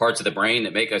 the parts of the brain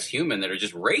that make us human, that are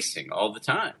just racing all the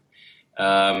time.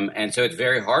 And so it's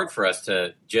very hard for us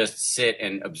to just sit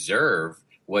and observe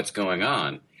what's going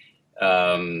on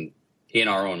in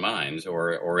our own minds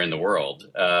or in the world.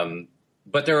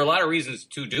 But there are a lot of reasons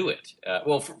to do it.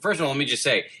 Well, first of all, let me just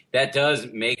say that does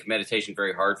make meditation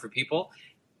very hard for people.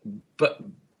 But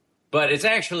it's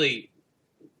actually,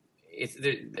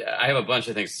 I have a bunch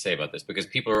of things to say about this, because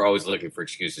people are always looking for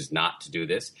excuses not to do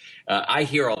this. I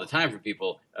hear all the time from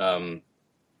people,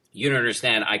 you don't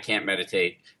understand, I can't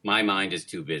meditate. My mind is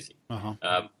too busy.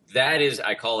 Uh-huh. That is,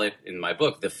 I call it in my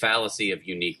book, the fallacy of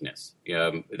uniqueness.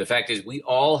 The fact is, we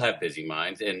all have busy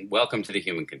minds, and welcome to the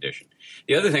human condition.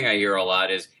 The other thing I hear a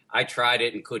lot is, I tried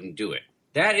it and couldn't do it.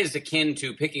 That is akin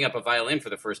to picking up a violin for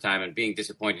the first time and being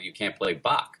disappointed you can't play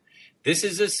Bach. This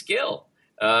is a skill.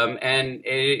 And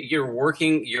you're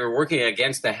working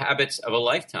against the habits of a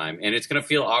lifetime, and it's going to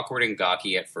feel awkward and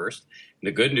gawky at first.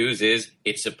 The good news is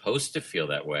it's supposed to feel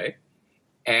that way,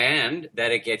 and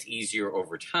that it gets easier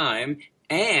over time,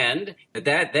 and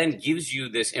that then gives you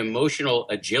this emotional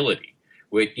agility.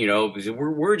 Which, you know,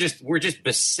 we're just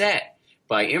beset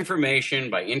by information,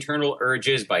 by internal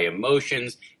urges, by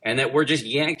emotions, and that we're just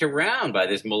yanked around by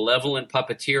this malevolent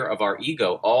puppeteer of our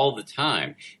ego all the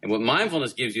time. And what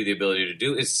mindfulness gives you the ability to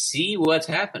do is see what's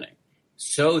happening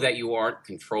so that you aren't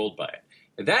controlled by it.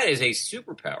 That is a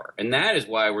superpower, and that is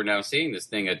why we're now seeing this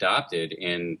thing adopted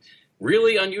in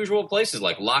really unusual places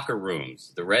like locker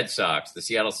rooms, the Red Sox, the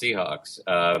Seattle Seahawks,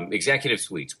 executive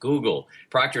suites, Google,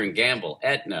 Procter & Gamble,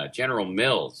 Aetna, General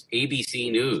Mills,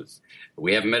 ABC News.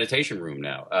 We have a meditation room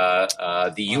now.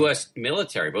 The U.S.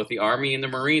 military, both the Army and the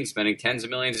Marines, spending tens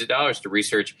of millions of dollars to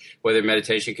research whether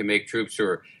meditation can make troops who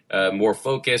are more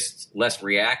focused, less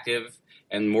reactive,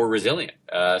 and more resilient.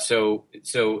 So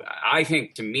I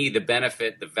think, to me, the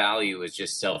benefit, the value is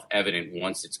just self-evident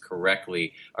once it's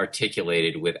correctly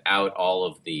articulated without all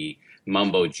of the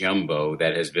mumbo-jumbo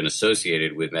that has been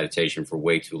associated with meditation for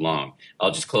way too long.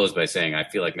 I'll just close by saying I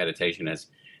feel like meditation has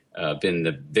been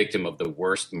the victim of the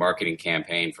worst marketing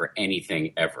campaign for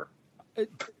anything ever.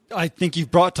 I think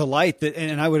you've brought to light that,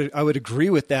 and I would agree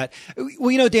with that.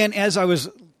 Well, you know, Dan, as I was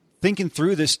thinking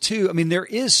through this too, I mean, there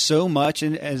is so much,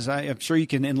 and as I'm sure you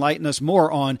can enlighten us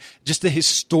more on just the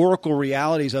historical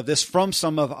realities of this from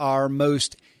some of our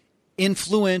most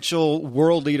influential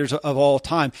world leaders of all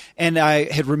time. And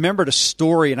I had remembered a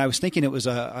story, and I was thinking it was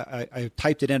I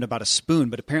typed it in about a spoon,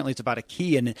 but apparently it's about a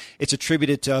key, and it's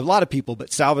attributed to a lot of people,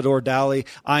 but Salvador Dali,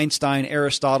 Einstein,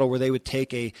 Aristotle, where they would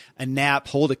take a nap,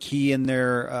 hold a key in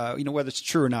their, whether it's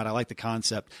true or not, I like the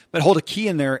concept, but hold a key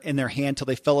in their hand till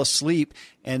they fell asleep,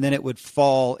 and then it would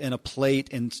fall in a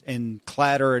plate and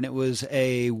clatter, and it was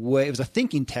a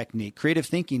thinking technique, creative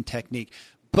thinking technique.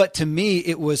 But to me,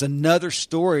 it was another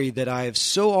story that I have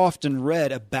so often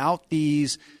read about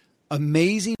these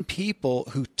amazing people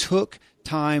who took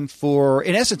time for,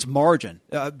 in essence, margin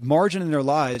in their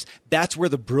lives. That's where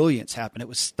the brilliance happened. It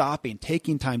was stopping,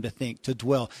 taking time to think, to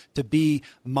dwell, to be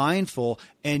mindful.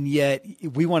 And yet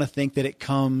we want to think that it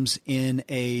comes in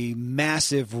a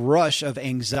massive rush of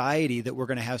anxiety that we're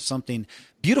going to have something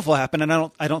beautiful happen. And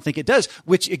I don't think it does,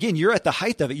 which again, you're at the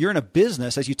height of it. You're in a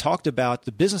business, as you talked about,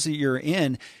 the business that you're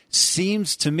in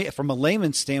seems to me, from a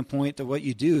layman's standpoint to what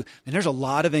you do, and there's a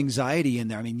lot of anxiety in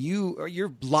there. I mean,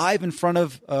 you're live in front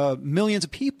of millions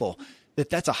of people.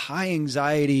 That's a high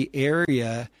anxiety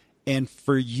area. And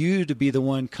for you to be the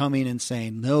one coming and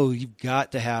saying, no, you've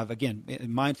got to have, again,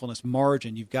 mindfulness,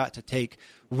 margin, you've got to take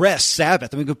rest,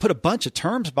 Sabbath. I mean, we could put a bunch of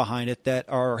terms behind it that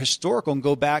are historical and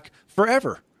go back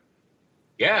forever.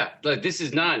 Yeah, look, this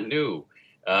is not new.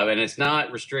 And it's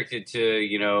not restricted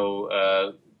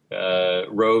to,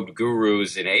 robed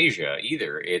gurus in Asia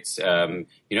either. It's,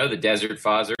 the Desert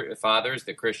Fathers,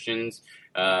 the Christians,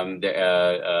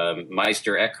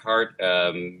 Meister Eckhart,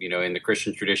 in the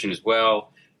Christian tradition as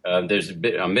well. There's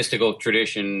a mystical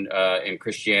tradition in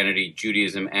Christianity,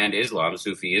 Judaism, and Islam,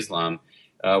 Sufi Islam,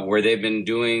 where they've been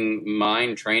doing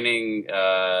mind training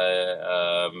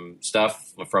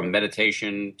stuff from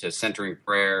meditation to centering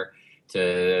prayer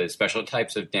to special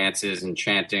types of dances and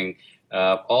chanting,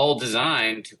 all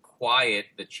designed to quiet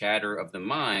the chatter of the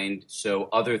mind so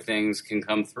other things can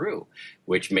come through,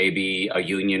 which may be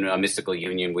a mystical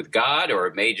union with God, or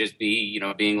it may just be,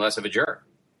 being less of a jerk.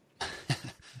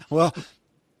 Well,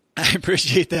 I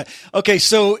appreciate that. Okay,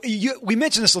 so we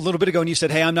mentioned this a little bit ago, and you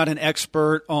said, "Hey, I'm not an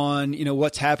expert on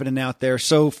what's happening out there."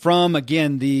 So, from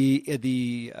again the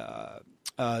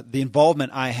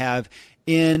involvement I have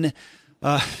in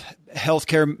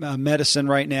healthcare medicine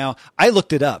right now, I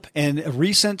looked it up, and a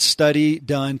recent study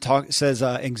done says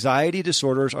anxiety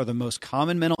disorders are the most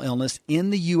common mental illness in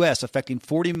the U.S., affecting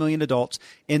 40 million adults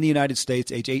in the United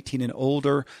States, age 18 and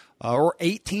older, or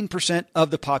 18%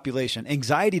 of the population.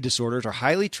 Anxiety disorders are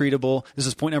highly treatable. This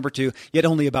is point number 2. Yet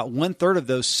only about 1/3 of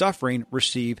those suffering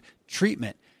receive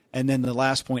treatment. And then the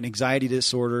last point: anxiety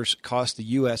disorders cost the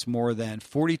U.S. more than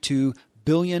 $42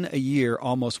 billion a year,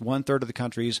 almost 1/3 of the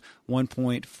country's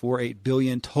 $1.48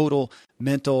 billion total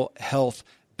mental health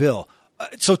bill.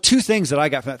 So 2 things that I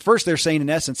got from that. First, they're saying in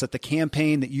essence that the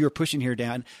campaign that you're pushing here,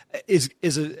 Dan, is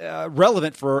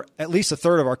relevant for at least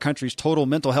 1/3 of our country's total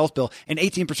mental health bill and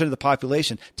 18% of the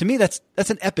population. To me, that's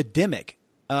an epidemic.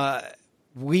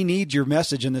 We need your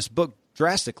message in this book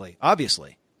drastically,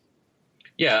 obviously.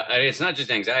 Yeah, it's not just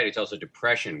anxiety; it's also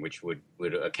depression, which would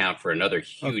account for another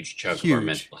huge chunk of our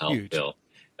mental health bill.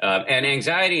 And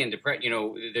anxiety and depression.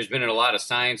 There's been a lot of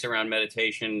science around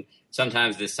meditation.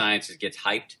 Sometimes this science gets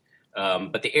hyped.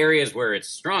 But the areas where it's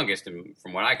strongest,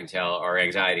 from what I can tell, are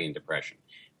anxiety and depression.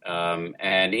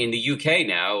 And in the UK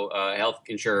now, health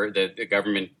insurer, the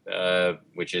government,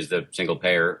 which is the single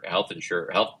payer health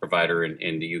provider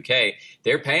in the UK,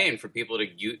 they're paying for people to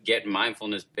get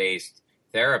mindfulness based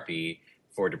therapy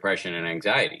for depression and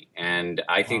anxiety. And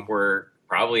I think we're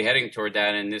probably heading toward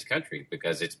that in this country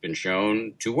because it's been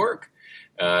shown to work.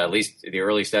 At least the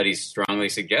early studies strongly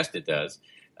suggest it does.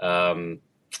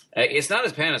 It's not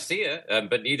as panacea,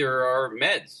 but neither are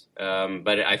meds.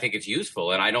 But I think it's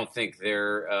useful, and I don't think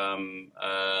they're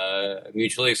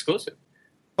mutually exclusive.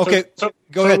 Okay,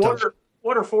 go ahead, Tom.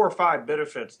 What are 4 or 5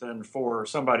 benefits then for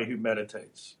somebody who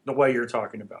meditates, the way you're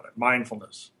talking about it?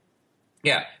 Mindfulness.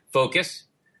 Yeah, focus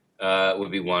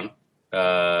would be one.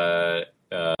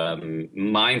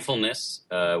 Mindfulness,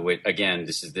 which, again,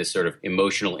 this is this sort of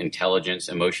emotional intelligence,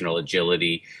 emotional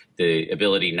agility, the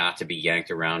ability not to be yanked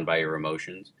around by your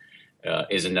emotions,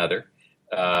 is another.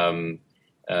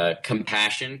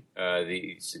 Compassion.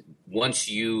 Once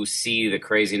you see the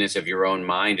craziness of your own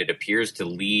mind, it appears to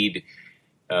lead,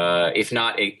 if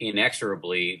not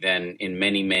inexorably, then in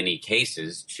many, many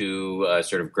cases, to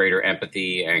sort of greater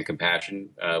empathy and compassion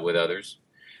with others.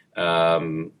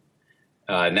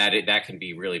 And that can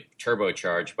be really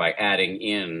turbocharged by adding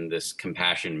in this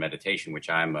compassion meditation, which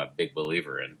I'm a big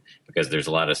believer in, because there's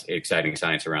a lot of exciting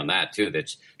science around that too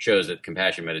that shows that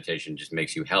compassion meditation just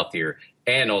makes you healthier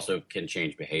and also can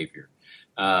change behavior.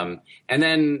 And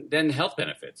then health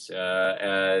benefits.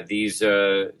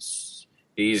 The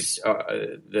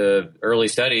early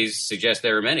studies suggest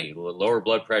there are many: lower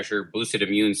blood pressure, boosted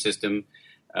immune system,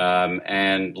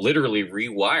 and literally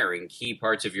rewiring key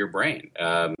parts of your brain.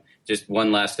 Just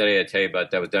one last study I tell you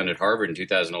about that was done at Harvard in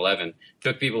 2011,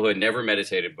 took people who had never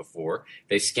meditated before.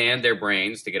 They scanned their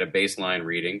brains to get a baseline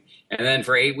reading. And then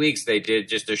for 8 weeks, they did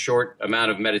just a short amount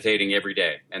of meditating every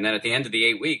day. And then at the end of the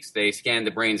 8 weeks, they scanned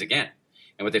the brains again.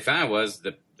 And what they found was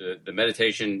the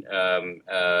meditation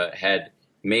had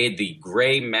made the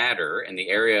gray matter in the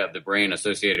area of the brain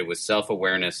associated with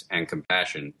self-awareness and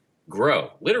compassion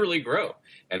literally grow.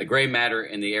 And the gray matter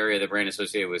in the area of the brain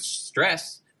associated with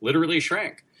stress literally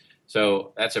shrank.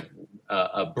 So that's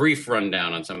a brief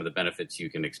rundown on some of the benefits you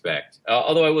can expect.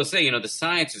 Although I will say, the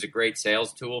science is a great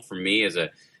sales tool for me as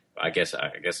I guess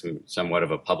I'm somewhat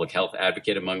of a public health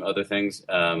advocate, among other things.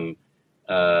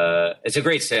 It's a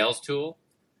great sales tool.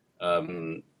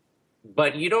 But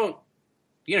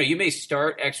you may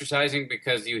start exercising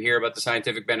because you hear about the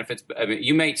scientific benefits. I mean,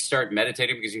 you may start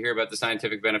meditating because you hear about the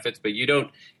scientific benefits, but you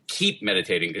don't keep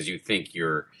meditating because you think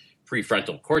your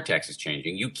prefrontal cortex is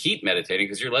changing. You keep meditating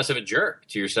because you're less of a jerk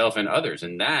to yourself and others.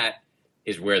 And that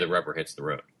is where the rubber hits the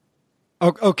road.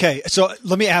 Okay, so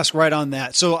let me ask right on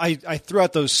that. So I threw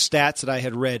out those stats that I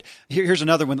had read. Here's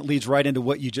another one that leads right into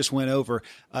what you just went over.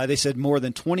 They said more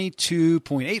than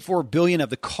 $22.84 billion of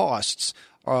the costs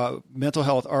mental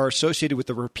health are associated with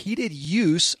the repeated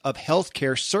use of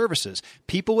healthcare services.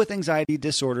 People with anxiety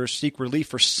disorders seek relief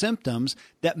for symptoms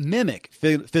that mimic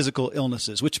physical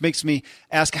illnesses, which makes me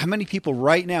ask how many people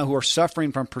right now who are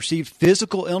suffering from perceived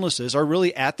physical illnesses are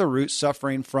really at the root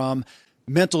suffering from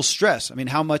mental stress. I mean,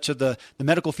 how much of the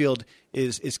medical field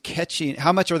is catching,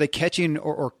 how much are they catching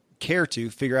or care to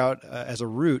figure out as a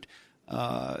root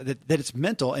that it's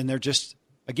mental, and they're just,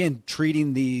 again,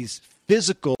 treating these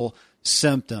physical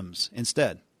symptoms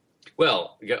instead?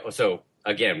 Well, so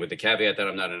again, with the caveat that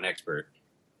I'm not an expert,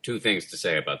 2 things to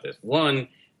say about this. One,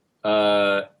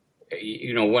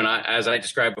 as I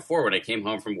described before, when I came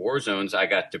home from war zones, I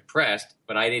got depressed,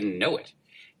 but I didn't know it.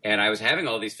 And I was having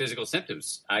all these physical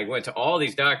symptoms. I went to all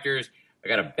these doctors. I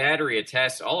got a battery of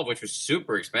tests, all of which was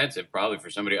super expensive, probably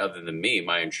for somebody other than me,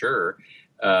 my insurer.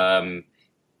 And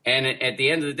at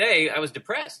the end of the day, I was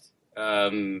depressed.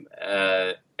 And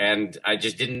I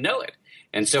just didn't know it.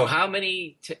 And so how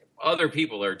many other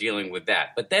people are dealing with that?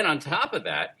 But then on top of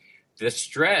that, the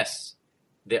stress,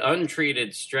 the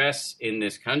untreated stress in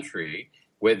this country,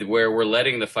 where we're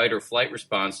letting the fight or flight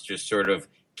response just sort of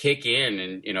kick in,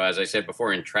 and as I said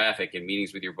before, in traffic and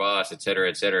meetings with your boss, et cetera,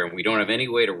 and we don't have any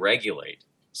way to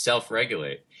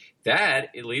self-regulate, that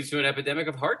it leads to an epidemic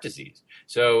of heart disease.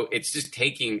 So I'm just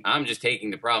taking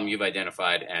the problem you've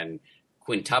identified and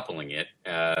quintupling it.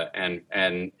 And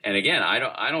again,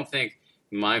 I don't think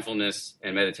mindfulness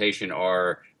and meditation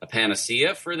are a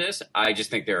panacea for this. I just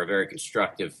think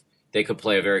they could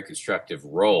play a very constructive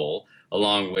role,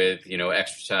 along with,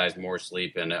 exercise, more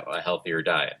sleep, and a healthier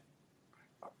diet.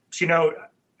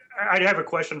 I'd have a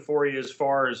question for you as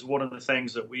far as one of the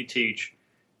things that we teach.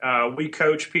 We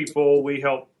coach people. We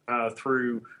help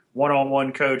through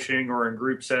one-on-one coaching or in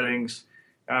group settings.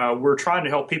 We're trying to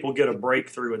help people get a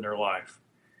breakthrough in their life,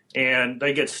 and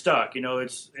they get stuck.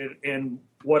 And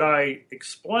what I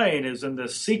explain is in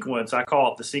this sequence, I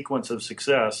call it the sequence of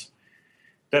success,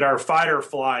 that our fight or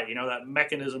flight, that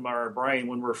mechanism of our brain,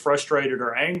 when we're frustrated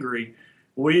or angry,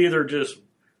 we either just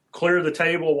clear the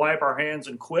table, wipe our hands,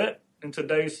 and quit in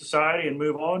today's society and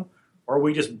move on, or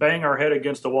we just bang our head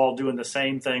against the wall doing the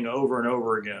same thing over and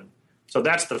over again. So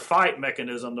that's the fight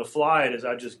mechanism. The flight is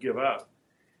I just give up.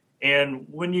 And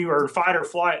when you are fight or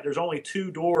flight, there's only two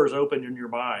doors open in your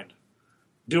mind: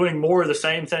 doing more of the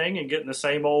same thing and getting the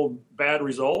same old bad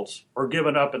results, or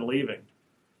giving up and leaving.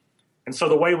 And so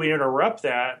the way we interrupt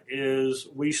that is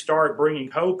we start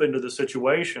bringing hope into the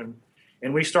situation,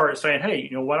 and we start saying, hey,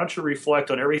 why don't you reflect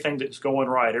on everything that's going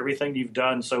right, everything you've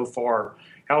done so far?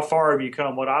 How far have you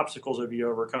come? What obstacles have you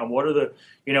overcome? What are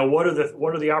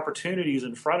the opportunities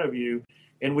in front of you?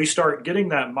 And we start getting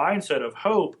that mindset of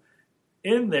hope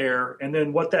in there. And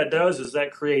then what that does is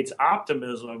that creates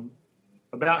optimism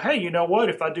about, hey, you know what?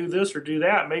 If I do this or do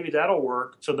that, maybe that'll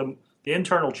work. So the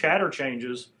internal chatter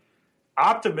changes.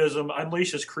 Optimism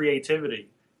unleashes creativity.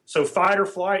 So fight or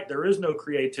flight, there is no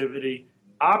creativity.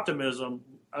 Optimism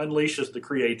unleashes the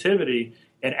creativity.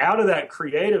 And out of that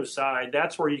creative side,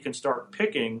 that's where you can start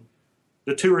picking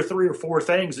the 2 or 3 or 4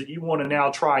 things that you want to now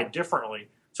try differently.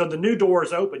 So the new door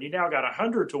is open. You now got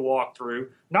 100 to walk through.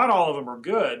 Not all of them are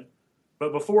good,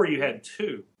 but before you had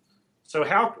 2. So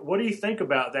what do you think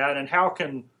about that? And how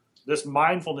can this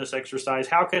mindfulness exercise,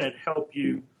 how can it help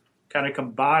you kind of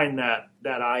combine that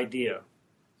idea?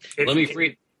 Let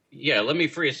me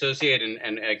free associate,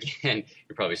 and again,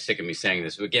 you're probably sick of me saying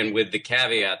this, but again, with the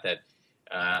caveat that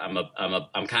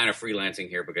I'm kind of freelancing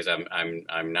here because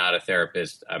I'm not a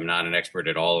therapist. I'm not an expert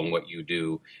at all in what you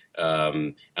do.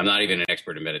 I'm not even an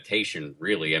expert in meditation,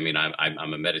 really. I mean, I'm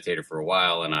a meditator for a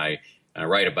while, and I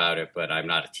write about it, but I'm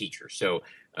not a teacher. So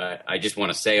I just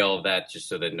want to say all of that just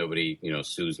so that nobody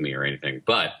sues me or anything.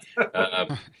 But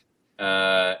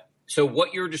so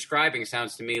what you're describing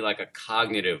sounds to me like a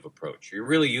cognitive approach. You're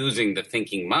really using the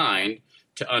thinking mind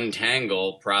to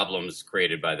untangle problems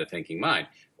created by the thinking mind,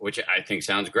 which I think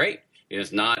sounds great. It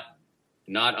is not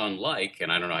unlike,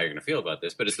 and I don't know how you're going to feel about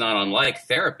this, but it's not unlike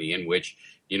therapy, in which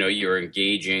you're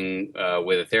engaging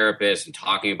with a therapist and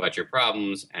talking about your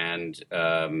problems and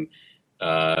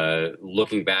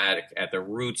looking back at the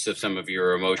roots of some of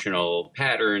your emotional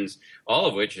patterns, all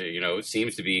of which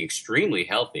seems to be extremely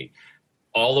healthy.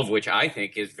 All of which I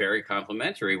think is very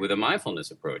complementary with a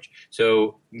mindfulness approach.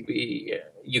 So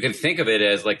you can think of it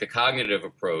as like the cognitive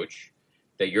approach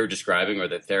that you're describing, or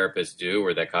that therapists do,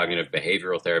 or that cognitive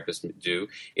behavioral therapists do,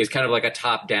 is kind of like a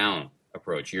top-down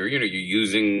approach. You're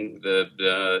using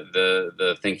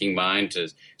the thinking mind to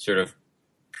sort of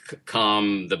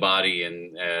calm the body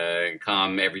and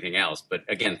calm everything else, but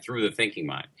again through the thinking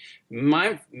mind.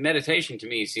 My meditation to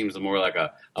me seems more like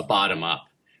a bottom-up,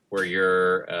 where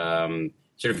you're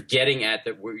sort of getting at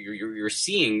that, you're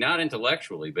seeing, not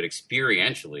intellectually but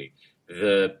experientially,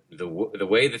 the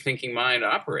way the thinking mind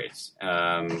operates,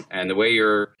 and the way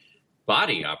your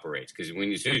body operates. Because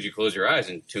as soon as you close your eyes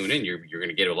and tune in, you're going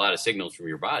to get a lot of signals from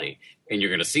your body, and you're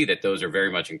going to see that those are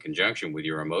very much in conjunction with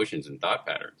your emotions and thought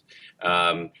patterns.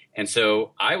 And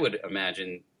so I would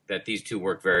imagine that these two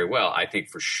work very well. I think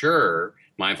for sure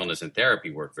mindfulness and therapy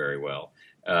work very well.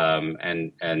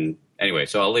 And anyway,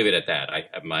 so I'll leave it at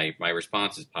that. My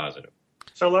response is positive.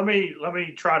 So let me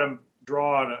try to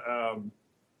draw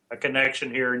a connection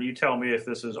here, and you tell me if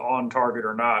this is on target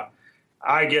or not.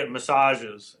 I get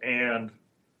massages, and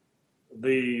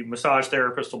the massage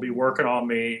therapist will be working on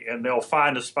me, and they'll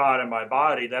find a spot in my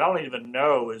body that I don't even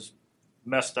know is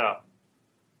messed up.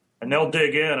 And they'll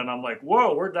dig in, and I'm like,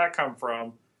 whoa, where'd that come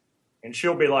from? And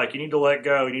she'll be like, you need to let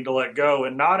go, you need to let go.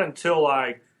 And not until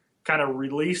I kind of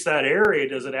release that area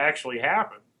does it actually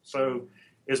happen. So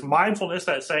is mindfulness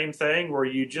that same thing where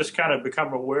you just kind of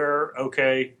become aware,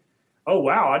 okay, oh,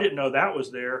 wow, I didn't know that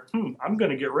was there. I'm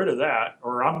going to get rid of that,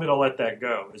 or I'm going to let that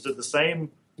go. Is it the same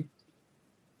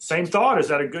thought? Is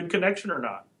that a good connection or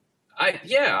not? I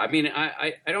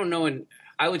don't know. And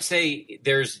I would say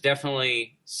there's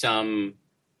definitely some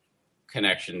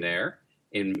connection there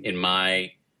in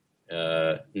my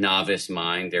novice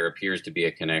mind. There appears to be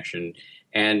a connection.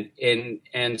 And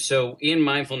so in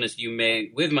mindfulness,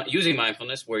 using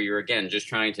mindfulness, where you're, again, just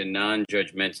trying to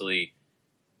non-judgmentally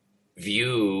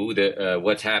view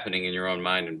what's happening in your own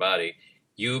mind and body,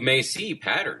 you may see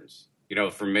patterns.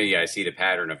 For me, I see the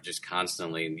pattern of just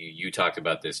constantly, and you talked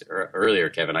about this earlier,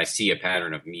 Kevin, I see a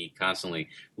pattern of me constantly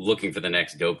looking for the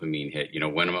next dopamine hit.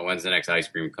 When's the next ice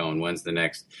cream cone? When's the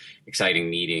next exciting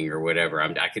meeting or whatever?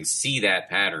 I can see that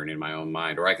pattern in my own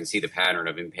mind, or I can see the pattern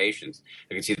of impatience.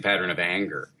 I can see the pattern of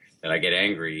anger, that I get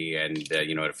angry and,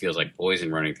 it feels like poison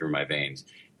running through my veins.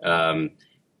 And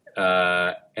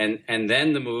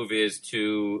then the move is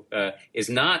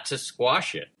not to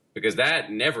squash it, because that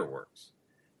never works.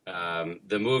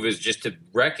 The move is just to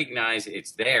recognize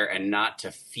it's there and not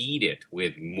to feed it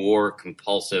with more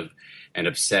compulsive and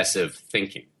obsessive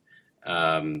thinking.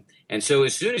 And so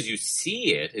as soon as you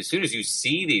see it, as soon as you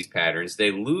see these patterns,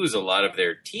 they lose a lot of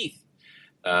their teeth.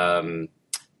 And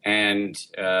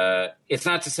it's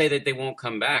not to say that they won't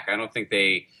come back. I don't think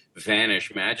they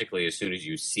vanish magically as soon as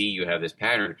you see you have this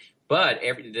pattern. But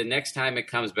the next time it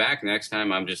comes back, next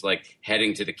time I'm just like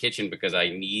heading to the kitchen because I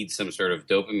need some sort of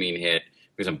dopamine hit,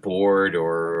 because I'm bored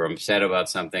or I'm upset about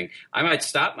something, I might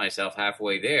stop myself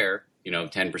halfway there,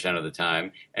 10% of the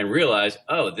time, and realize,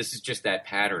 oh, this is just that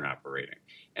pattern operating.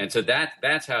 And so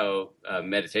that's how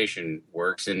meditation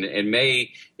works. And it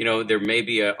may, there may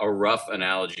be a rough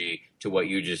analogy to what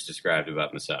you just described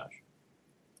about massage.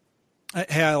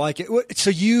 Hey, I like it. So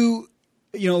you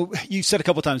said a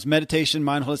couple of times, meditation,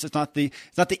 mindfulness, it's not the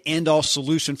end all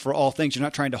solution for all things. You're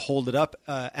not trying to hold it up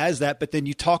as that. But then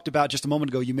you talked about, just a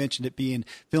moment ago, you mentioned it feeling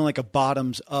like a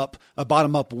bottom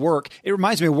up work. It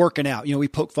reminds me of working out. We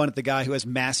poke fun at the guy who has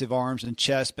massive arms and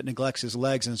chest, but neglects his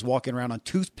legs and is walking around on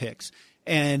toothpicks.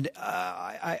 And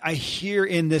I hear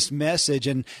in this message,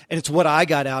 and it's what I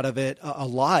got out of it a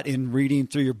lot in reading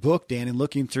through your book, Dan, and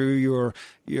looking through your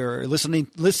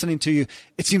listening to you.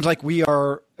 It seems like we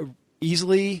are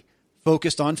easily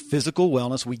focused on physical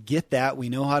wellness. We get that. We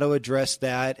know how to address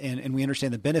that, and we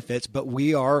understand the benefits, but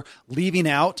we are leaving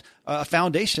out a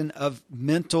foundation of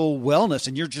mental wellness,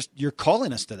 and you're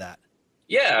calling us to that.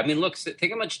 Yeah. I mean, look,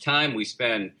 think how much time we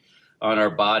spend on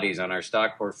our bodies, on our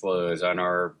stock portfolios, on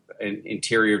our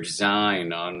interior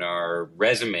design, on our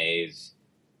resumes,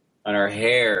 on our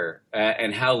hair,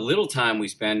 and how little time we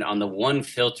spend on the one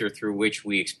filter through which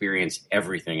we experience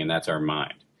everything, and that's our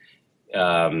mind.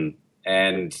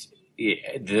 And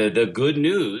the good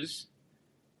news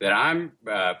that I'm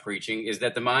preaching is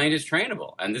that the mind is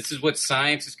trainable, and this is what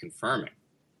science is confirming.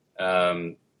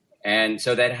 And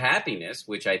so that happiness,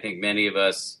 which I think many of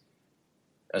us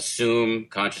assume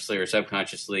consciously or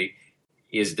subconsciously,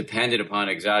 is dependent upon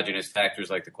exogenous factors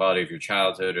like the quality of your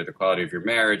childhood or the quality of your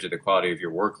marriage or the quality of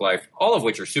your work life, all of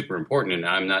which are super important, and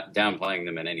I'm not downplaying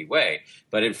them in any way.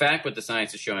 But in fact, what the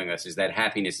science is showing us is that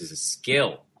happiness is a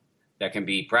skill that can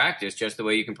be practiced just the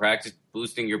way you can practice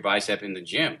boosting your bicep in the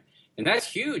gym. And that's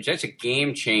huge. That's a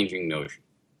game-changing notion.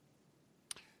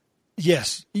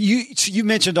 Yes. You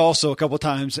mentioned also a couple of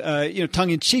times, tongue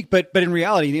in cheek, but in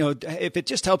reality, if it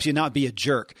just helps you not be a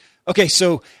jerk. Okay.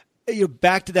 So,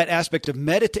 back to that aspect of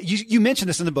meditate. You mentioned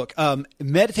this in the book,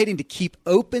 meditating to keep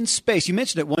open space. You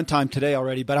mentioned it one time today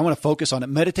already, but I want to focus on it.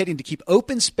 Meditating to keep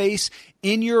open space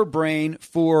in your brain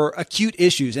for acute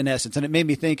issues, in essence. And it made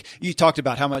me think, you talked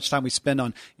about how much time we spend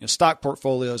on stock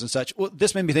portfolios and such. Well,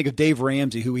 this made me think of Dave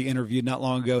Ramsey, who we interviewed not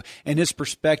long ago, and his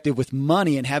perspective with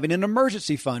money and having an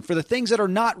emergency fund for the things that are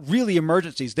not really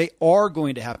emergencies. They are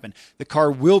going to happen. The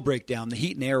car will break down. The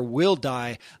heat and air will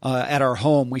die at our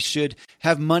home. We should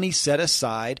have money set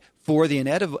aside for the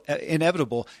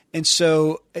inevitable. And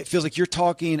so it feels like you're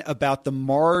talking about the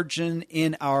margin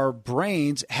in our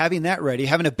brains, having that ready,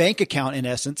 having a bank account, in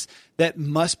essence, that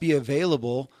must be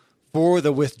available for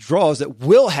the withdrawals that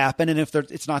will happen. And if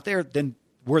it's not there, then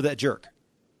we're that jerk.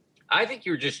 I think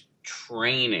you're just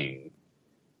training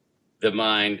the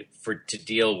mind to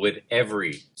deal with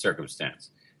every circumstance.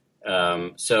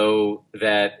 So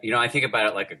that, I think about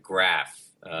it like a graph.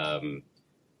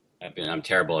 I'm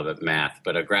terrible at math,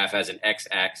 but a graph has an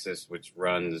x-axis which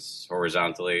runs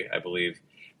horizontally, I believe.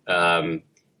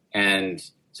 And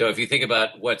so if you think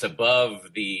about what's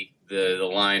above the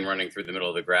line running through the middle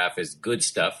of the graph is good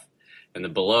stuff, and the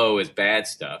below is bad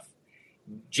stuff.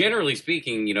 Generally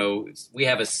speaking, we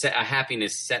have a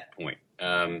happiness set point.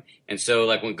 And so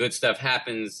like when good stuff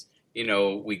happens,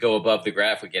 we go above the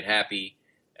graph, we get happy.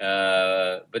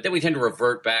 But then we tend to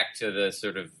revert back to the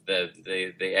sort of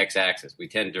the x-axis. We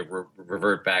tend to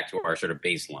revert back to our sort of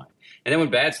baseline. And then when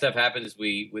bad stuff happens,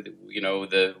 we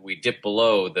dip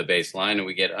below the baseline and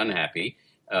we get unhappy.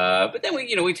 But then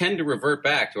we tend to revert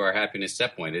back to our happiness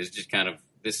set point. It's just kind of,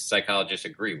 this psychologists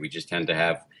agree. We just tend to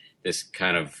have this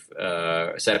kind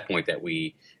of set point that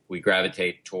we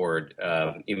gravitate toward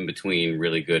in between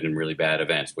really good and really bad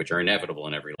events, which are inevitable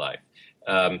in every life.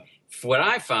 What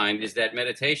I find is that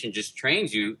meditation just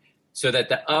trains you so that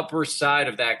the upper side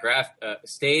of that graph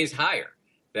stays higher.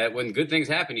 That when good things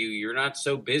happen to you, you're not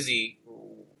so busy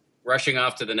rushing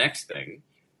off to the next thing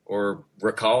or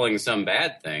recalling some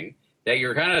bad thing, that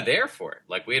you're kind of there for it.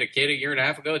 Like we had a kid a year and a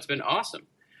half ago. It's been awesome.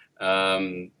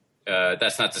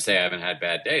 That's not to say I haven't had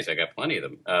bad days. I got plenty of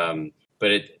them,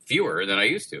 but fewer than I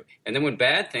used to. And then when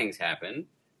bad things happen,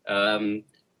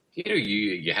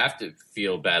 you have to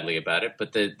feel badly about it,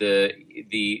 but the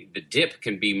dip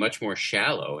can be much more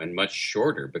shallow and much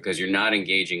shorter because you're not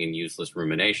engaging in useless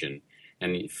rumination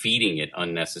and feeding it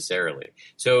unnecessarily.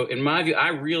 So in my view, I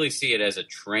really see it as a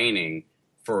training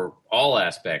for all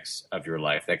aspects of your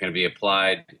life that can be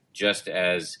applied just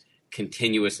as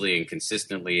continuously and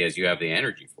consistently as you have the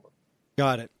energy for.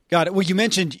 Got it. Well, you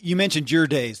mentioned your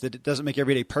days, that it doesn't make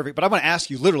every day perfect, but I want to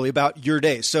ask you literally about your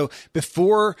days. So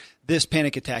before this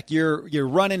panic attack, you're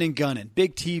running and gunning,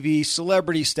 big TV,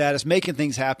 celebrity status, making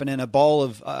things happen in a ball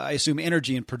of, I assume,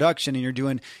 energy and production, and you're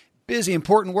doing busy,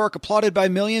 important work, applauded by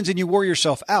millions, and you wore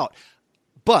yourself out.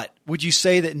 But would you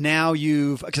say that now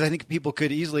because I think people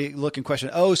could easily look and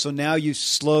question, so now you've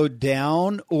slowed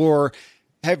down, or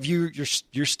have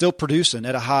you're still producing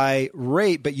at a high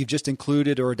rate, but you've just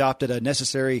included or adopted a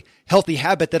necessary healthy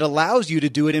habit that allows you to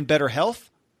do it in better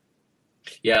health?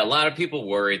 Yeah, a lot of people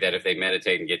worry that if they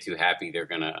meditate and get too happy, they're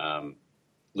going to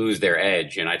lose their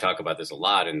edge. And I talk about this a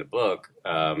lot in the book.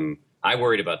 I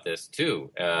worried about this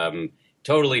too.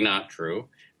 Totally not true.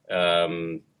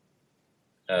 I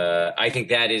think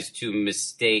that is to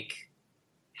mistake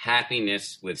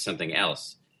happiness with something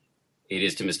else. It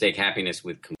is to mistake happiness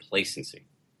with complacency.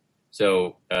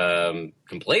 So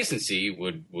complacency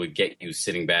would get you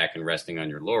sitting back and resting on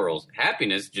your laurels.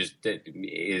 Happiness just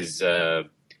is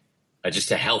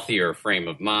just a healthier frame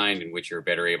of mind in which you're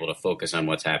better able to focus on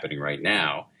what's happening right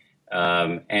now,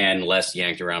 and less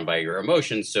yanked around by your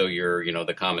emotions. So you're,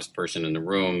 the calmest person in the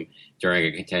room during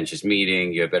a contentious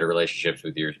meeting. You have better relationships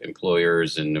with your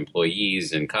employers and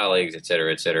employees and colleagues, et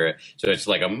cetera, et cetera. So it's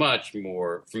like a much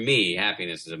more, for me,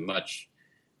 happiness is a much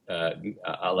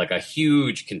like a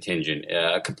huge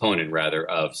component rather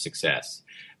of success.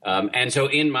 And so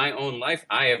in my own life,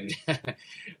 I have,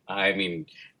 I mean,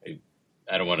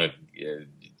 I don't want to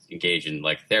engage in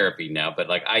like therapy now, but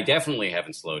like I definitely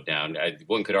haven't slowed down.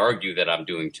 One could argue that I'm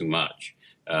doing too much.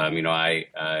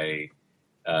 I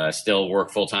still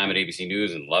work full time at ABC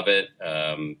News and love it.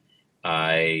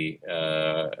 I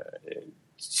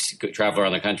travel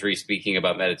around the country speaking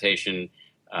about meditation.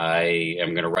 I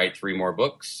am going to write 3 more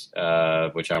books,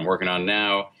 which I'm working on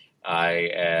now.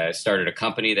 I started a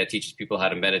company that teaches people how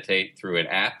to meditate through an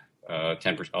app,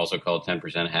 10%, also called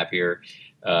 10% Happier.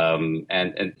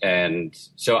 And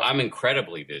so I'm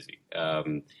incredibly busy.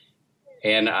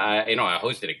 And I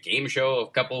hosted a game show a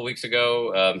couple of weeks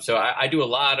ago. So I do a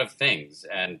lot of things,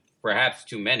 and perhaps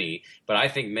too many, but I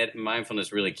think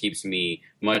mindfulness really keeps me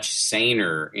much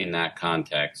saner in that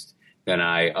context than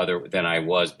I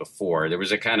was before. There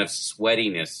was a kind of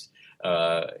sweatiness,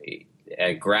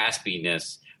 and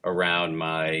graspiness around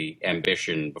my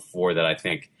ambition before that I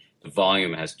think the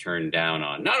volume has turned down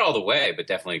on. Not all the way, but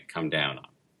definitely come down on.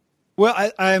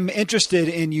 Well, I'm interested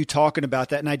in you talking about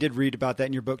that, and I did read about that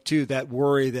in your book too. That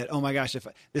worry that, oh my gosh, if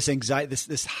this anxiety,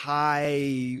 this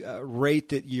high rate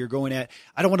that you're going at,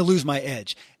 I don't want to lose my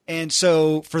edge. And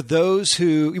so, for those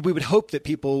we would hope that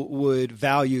people would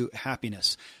value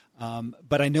happiness,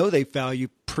 but I know they value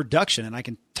production, and I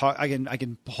can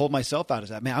hold myself out as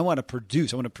that. Man, I want to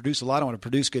produce. I want to produce a lot. I want to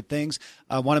produce good things.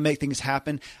 I want to make things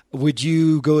happen. Would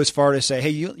you go as far to say, hey,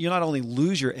 you'll not only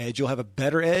lose your edge, you'll have a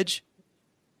better edge?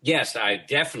 Yes, I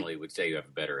definitely would say you have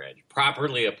a better edge.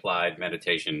 Properly applied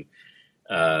meditation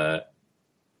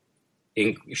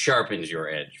sharpens your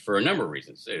edge for a number of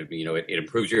reasons. It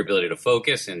improves your ability to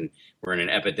focus, and we're in an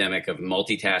epidemic of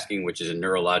multitasking, which is a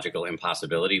neurological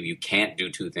impossibility. You can't do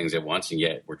two things at once, and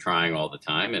yet we're trying all the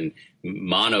time. And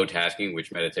monotasking,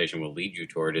 which meditation will lead you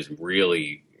toward, is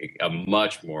really a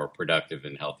much more productive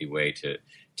and healthy way to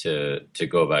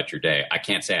go about your day. I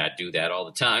can't say I do that all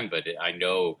the time, but I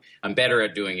know I'm better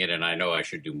at doing it, and I know I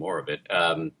should do more of it.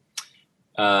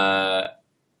 But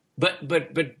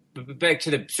back to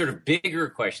the sort of bigger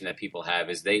question that people have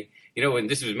is and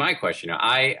this was my question.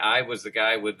 I was the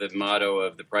guy with the motto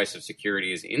of the price of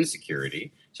security is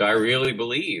insecurity. So I really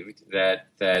believed that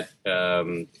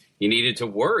you needed to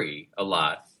worry a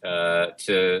lot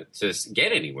to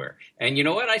get anywhere. And you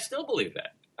know what? I still believe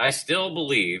that. I still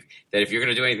believe that if you're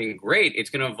going to do anything great, it's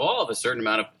going to involve a certain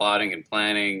amount of plotting and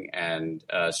planning and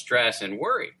stress and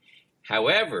worry.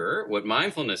 However, what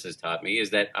mindfulness has taught me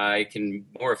is that I can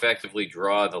more effectively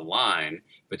draw the line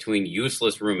between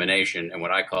useless rumination and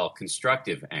what I call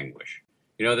constructive anguish.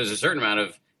 There's a certain amount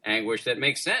of anguish that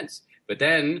makes sense. But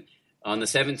then on the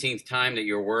 17th time that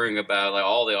you're worrying about like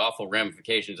all the awful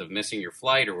ramifications of missing your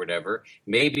flight or whatever,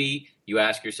 maybe you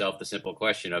ask yourself the simple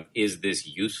question of, is this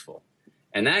useful?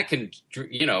 And that can,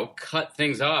 cut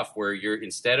things off where you're,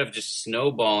 instead of just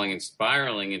snowballing and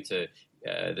spiraling into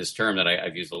this term that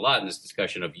I've used a lot in this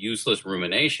discussion of useless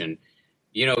rumination,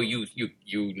 you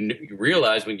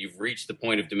realize when you've reached the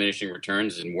point of diminishing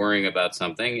returns and worrying about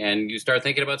something, and you start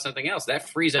thinking about something else. That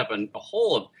frees up a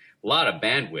whole lot of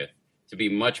bandwidth to be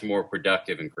much more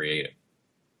productive and creative.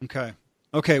 Okay.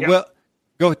 Yeah. Well,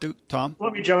 go ahead, Tom.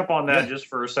 Let me jump on that just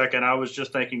for a second. I was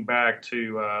just thinking back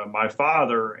to my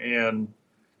father, and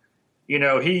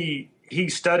he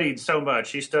studied so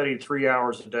much. He studied 3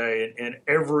 hours a day, and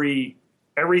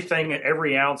everything,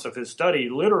 every ounce of his study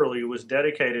literally was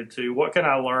dedicated to what can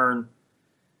I learn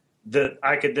that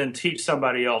I could then teach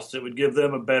somebody else that would give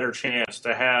them a better chance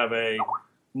to have a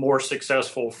more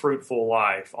successful, fruitful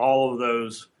life. All of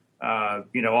those,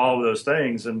 all of those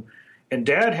things. And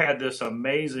Dad had this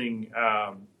amazing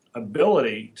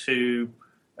ability to,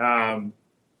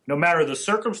 no matter the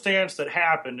circumstance that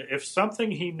happened, if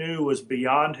something he knew was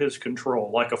beyond his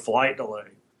control, like a flight delay,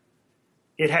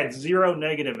 it had zero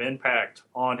negative impact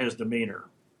on his demeanor.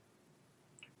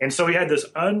 And so he had this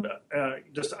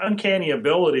uncanny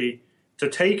ability to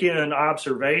take in an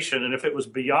observation, and if it was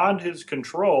beyond his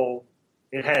control,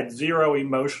 it had zero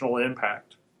emotional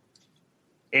impact.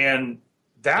 And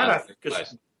that,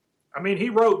 he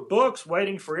wrote books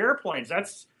waiting for airplanes.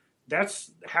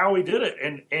 That's how he did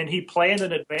it. And he planned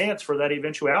in advance for that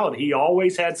eventuality. He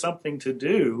always had something to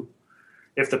do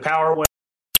if the power went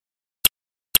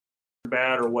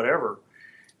bad or whatever.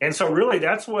 And so really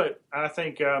that's what I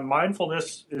think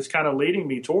mindfulness is kind of leading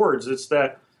me towards. It's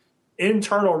that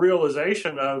internal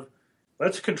realization of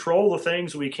let's control the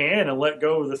things we can and let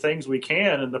go of the things we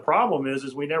can. And the problem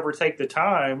is we never take the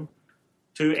time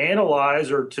to analyze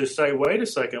or to say, wait a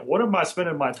second, what am I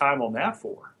spending my time on that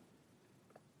for?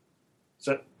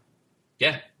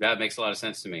 Yeah, that makes a lot of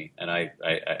sense to me. And I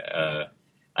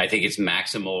think it's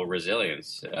maximal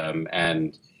resilience.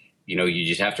 And you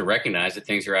just have to recognize that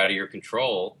things are out of your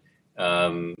control.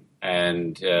 There's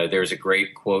a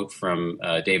great quote from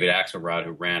David Axelrod,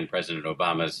 who ran President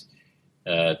Obama's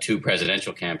 2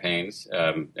 presidential campaigns,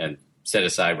 and set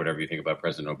aside whatever you think about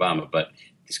President Obama. But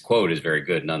this quote is very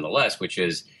good nonetheless, which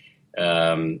is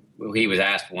he was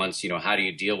asked once, how do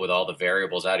you deal with all the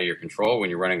variables out of your control when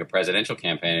you're running a presidential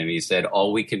campaign? And he said,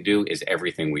 all we can do is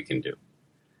everything we can do.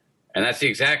 And that's the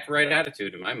exact right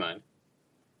attitude in my mind.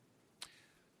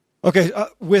 Okay,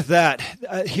 with that,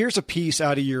 here's a piece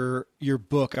out of your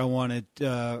book I wanted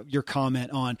your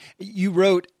comment on. You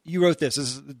wrote this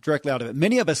is directly out of it.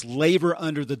 Many of us labor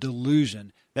under the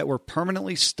delusion that we're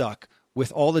permanently stuck with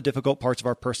all the difficult parts of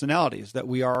our personalities, that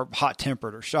we are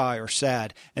hot-tempered or shy or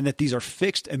sad, and that these are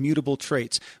fixed, immutable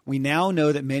traits. We now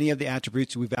know that many of the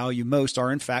attributes we value most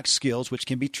are, in fact, skills which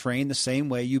can be trained the same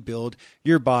way you build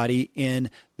your body in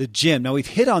the gym. Now, we've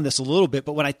hit on this a little bit,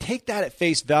 but when I take that at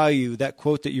face value, that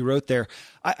quote that you wrote there,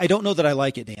 I don't know that I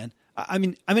like it, Dan.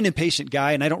 I'm an impatient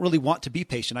guy, and I don't really want to be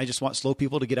patient. I just want slow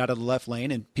people to get out of the left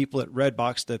lane and people at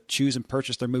Redbox to choose and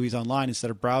purchase their movies online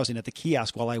instead of browsing at the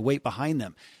kiosk while I wait behind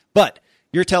them. But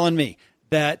you're telling me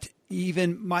that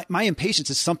even my impatience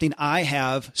is something I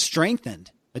have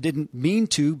strengthened. I didn't mean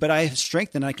to, but I have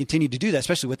strengthened, and I continue to do that,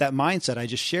 especially with that mindset I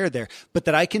just shared there. But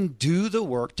that I can do the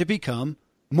work to become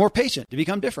more patient, to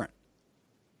become different.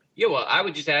 Yeah, well, I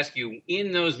would just ask you,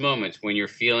 in those moments when you're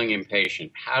feeling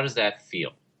impatient, how does that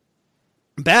feel?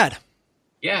 Bad.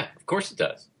 Yeah, of course it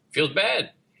does. Feels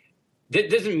bad. That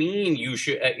doesn't mean you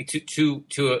should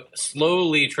to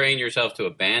slowly train yourself to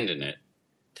abandon it.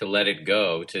 to let it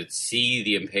go, to see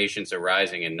the impatience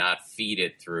arising and not feed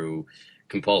it through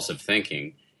compulsive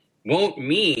thinking, won't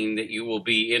mean that you will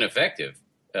be ineffective.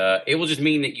 It will just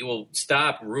mean that you will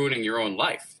stop ruining your own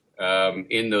life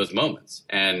in those moments.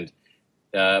 And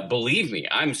believe me,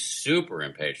 I'm super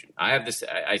impatient.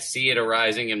 I see it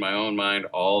arising in my own mind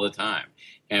all the time.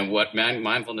 And what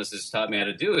mindfulness has taught me how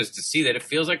to do is to see that it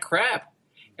feels like crap.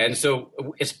 And so,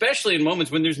 especially in moments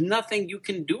when there's nothing you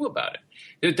can do about it.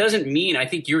 It doesn't mean, I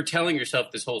think you're telling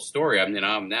yourself this whole story.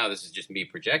 Now this is just me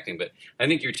projecting, but I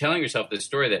think you're telling yourself this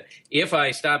story that if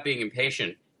I stop being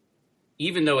impatient,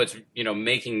 even though it's,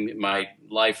 making my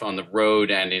life on the road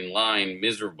and in line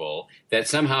miserable, that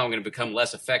somehow I'm going to become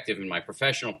less effective in my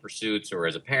professional pursuits or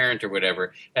as a parent or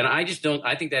whatever. And I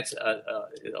think that's a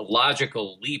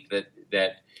logical leap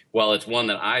that while it's one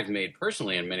that I've made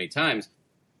personally and many times,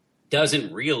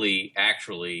 doesn't really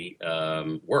actually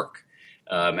work.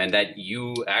 And that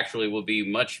you actually will be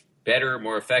much better,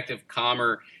 more effective,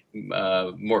 calmer,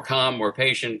 more calm, more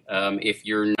patient if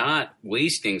you're not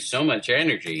wasting so much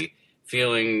energy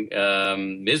feeling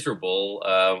miserable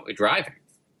driving.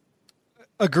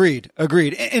 Agreed.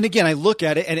 And again, I look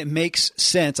at it and it makes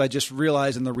sense. I just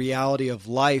realize in the reality of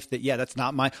life that, that's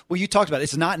not you talked about it.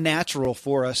 It's not natural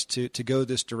for us to go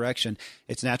this direction.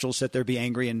 It's natural to sit there, be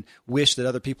angry and wish that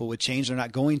other people would change. They're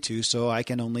not going to, so I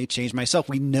can only change myself.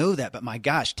 We know that, but my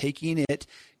gosh, taking it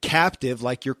captive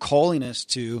like you're calling us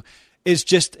to is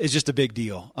just a big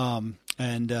deal.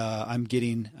 And I'm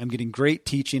getting great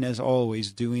teaching as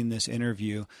always doing this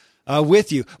interview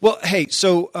with you. Well, hey,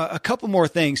 so a couple more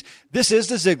things. This is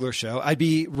the Ziglar Show. I'd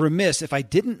be remiss if I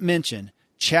didn't mention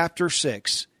Chapter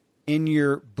 6 in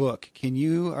your book. Can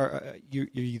are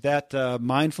you that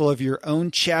mindful of your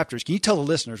own chapters? Can you tell the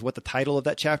listeners what the title of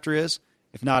that chapter is?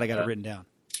 If not, I got it written down.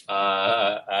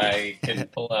 I can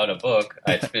pull out a book.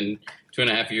 It's been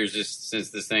 2.5 years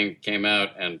since this thing came out,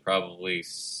 and probably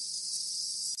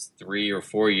 3 or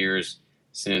 4 years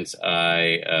since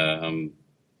I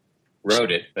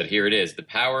wrote it, but here it is: The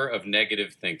Power of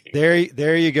Negative Thinking.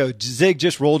 There you go. Zig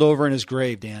just rolled over in his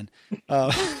grave, Dan.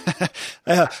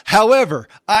 However,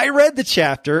 I read the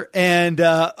chapter, and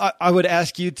I would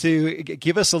ask you to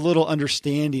give us a little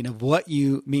understanding of what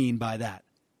you mean by that.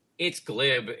 It's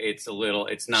glib. It's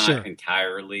not Sure.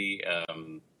 entirely.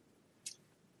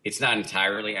 It's not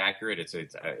entirely accurate. It's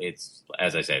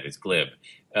as I said, it's glib.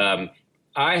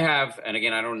 I have, and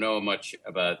again, I don't know much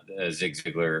about Zig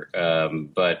Ziglar,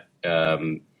 but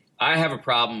I have a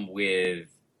problem with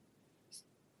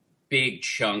big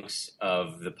chunks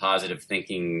of the positive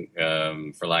thinking,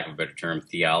 for lack of a better term,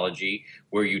 theology,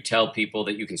 where you tell people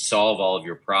that you can solve all of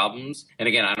your problems. And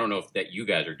again, I don't know if that you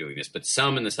guys are doing this, but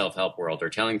some in the self-help world are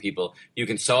telling people you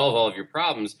can solve all of your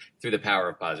problems through the power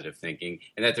of positive thinking,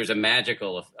 and that there's a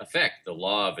magical effect, the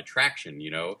law of attraction.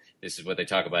 This is what they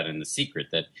talk about in The Secret,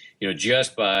 that,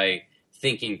 just by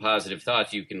thinking positive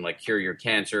thoughts, you can cure your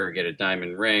cancer or get a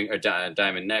diamond ring or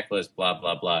diamond necklace, blah,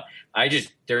 blah, blah.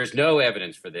 There's no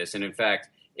evidence for this. And in fact,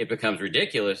 it becomes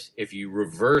ridiculous if you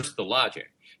reverse the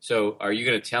logic. So are you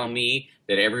going to tell me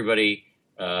that everybody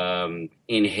in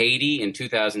Haiti in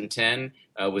 2010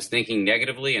 was thinking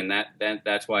negatively, and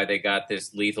that's why they got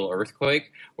this lethal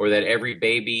earthquake? Or that every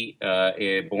baby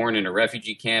born in a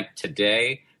refugee camp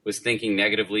today was thinking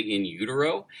negatively in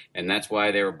utero, and that's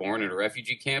why they were born in a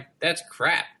refugee camp? That's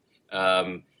crap.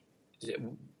 When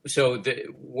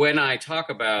I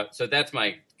talk about, that's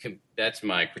my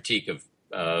critique of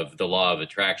the law of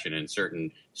attraction and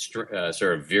certain sort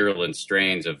of virulent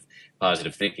strains of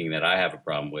positive thinking that I have a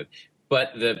problem with.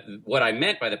 But what I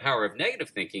meant by the power of negative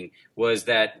thinking was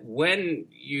that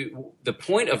the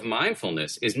point of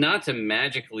mindfulness is not to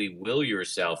magically will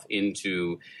yourself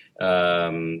into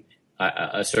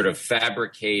a sort of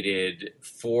fabricated,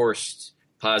 forced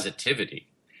positivity.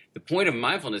 The point of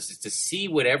mindfulness is to see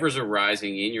whatever's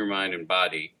arising in your mind and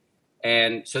body,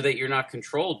 and so that you're not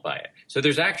controlled by it. So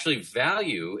there's actually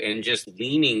value in just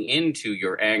leaning into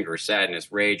your anger,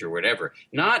 sadness, rage, or whatever.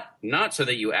 Not so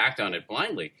that you act on it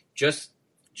blindly, just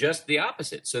the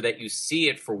opposite, so that you see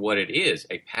it for what it is,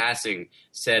 a passing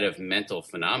set of mental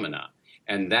phenomena.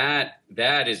 And that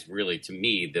is really, to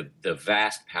me, the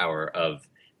vast power of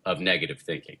negative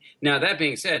thinking. Now, that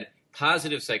being said,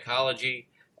 positive psychology,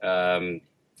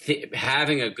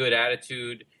 having a good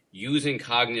attitude, using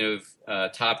cognitive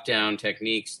top-down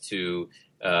techniques to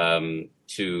train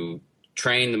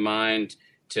the mind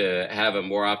to have a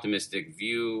more optimistic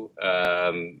view,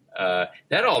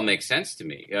 that all makes sense to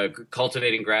me.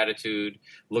 Cultivating gratitude,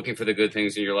 looking for the good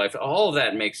things in your life, all of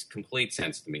that makes complete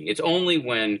sense to me. It's only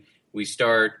when we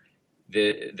start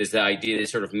this idea,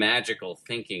 this sort of magical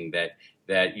thinking that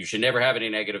that you should never have any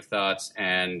negative thoughts,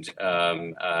 and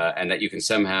that you can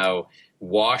somehow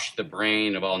wash the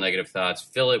brain of all negative thoughts,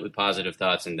 fill it with positive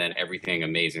thoughts, and then everything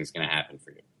amazing is going to happen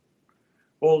for you.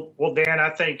 Well, Dan, I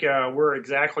think we're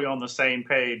exactly on the same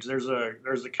page. There's a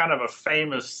kind of a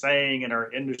famous saying in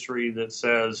our industry that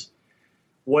says,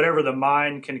 "Whatever the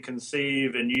mind can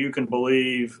conceive and you can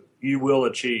believe, you will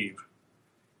achieve."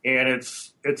 And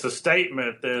it's a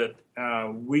statement that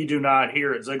we do not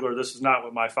hear at Ziglar. This is not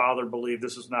what my father believed.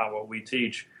 This is not what we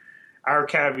teach. Our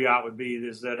caveat would be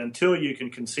is that until you can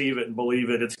conceive it and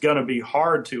believe it, it's going to be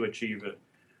hard to achieve it.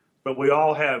 But we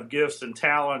all have gifts and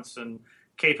talents and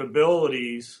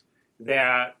capabilities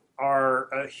that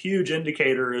are a huge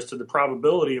indicator as to the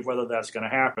probability of whether that's going to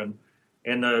happen.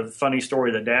 And the funny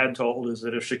story that Dad told is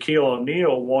that if Shaquille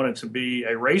O'Neal wanted to be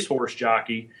a racehorse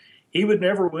jockey, he would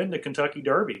never win the Kentucky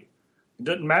Derby. It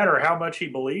doesn't matter how much he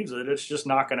believes it; it's just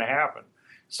not going to happen.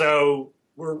 So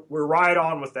we're right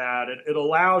on with that. It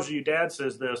allows you. Dad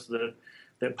says this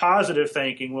that positive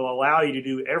thinking will allow you to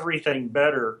do everything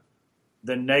better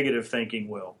than negative thinking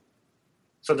will.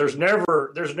 So there's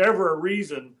never a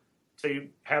reason to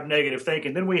have negative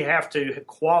thinking. Then we have to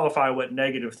qualify what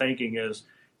negative thinking is.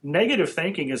 Negative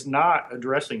thinking is not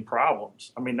addressing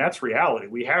problems. I mean, that's reality.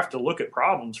 We have to look at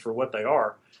problems for what they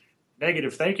are.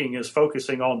 Negative thinking is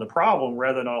focusing on the problem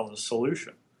rather than on the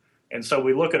solution. And so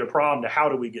we look at a problem to how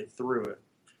do we get through it.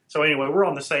 So anyway, we're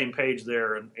on the same page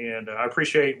there. And I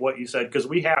appreciate what you said, because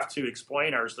we have to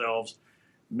explain ourselves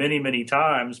many, many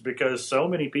times because so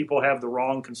many people have the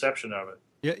wrong conception of it.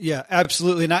 Yeah,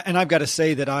 absolutely. And I've got to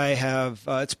say that I have,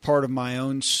 it's part of my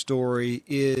own story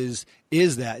is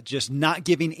that just not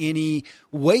giving any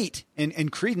weight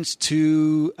and credence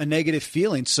to a negative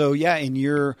feeling. So yeah, in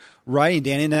your writing,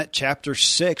 Dan, in that chapter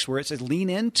 6, where it says lean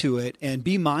into it and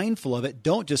be mindful of it,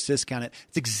 don't just discount it.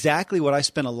 It's exactly what I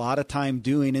spent a lot of time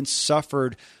doing and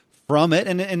suffered from it,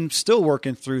 and still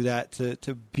working through that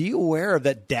to be aware of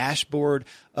that dashboard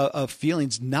of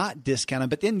feelings, not discount them.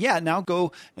 But then, now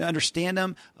go understand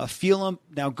them, feel them.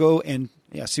 Now go and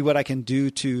see what I can do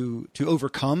to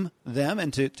overcome them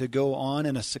and to go on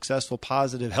in a successful,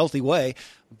 positive, healthy way.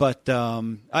 But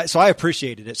so I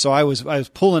appreciated it. So I was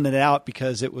pulling it out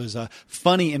because it was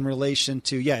funny in relation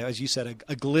to, as you said,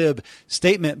 a glib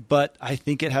statement, but I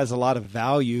think it has a lot of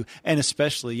value, and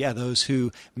especially those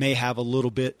who may have a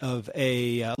little bit of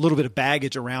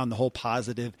baggage around the whole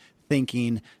positive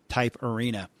thinking type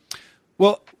arena.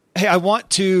 Well, hey, I want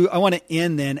to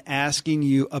end then asking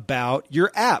you about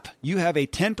your app. You have a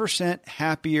 10%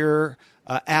 happier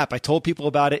app. I told people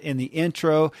about it in the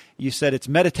intro. You said it's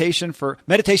meditation for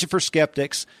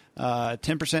skeptics,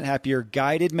 10% happier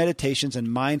guided meditations and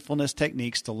mindfulness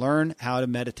techniques to learn how to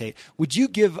meditate. Would you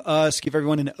give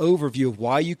everyone an overview of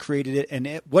why you created it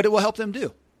and what it will help them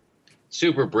do?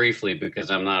 Super briefly,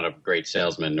 because I'm not a great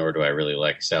salesman, nor do I really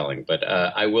like selling, but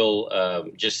I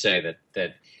will just say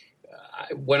that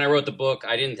when I wrote the book,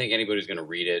 I didn't think anybody was going to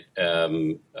read it,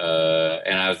 and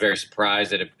I was very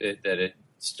surprised that it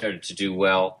started to do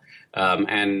well.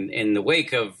 And in the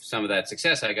wake of some of that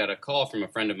success, I got a call from a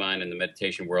friend of mine in the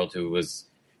meditation world who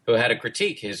had a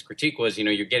critique. His critique was,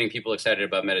 you're getting people excited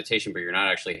about meditation, but you're not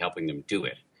actually helping them do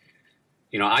it.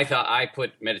 I thought I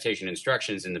put meditation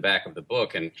instructions in the back of the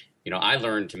book, and I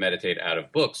learned to meditate out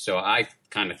of books, so I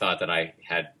kind of thought that I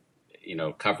had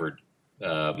covered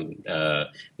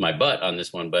my butt on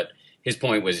this one, but his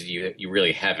point was you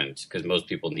really haven't, because most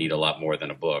people need a lot more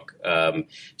than a book.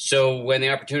 So when the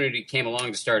opportunity came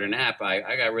along to start an app,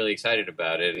 I got really excited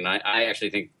about it, and I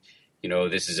actually think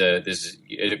this is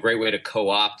a great way to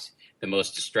co-opt the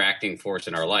most distracting force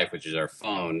in our life, which is our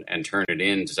phone, and turn it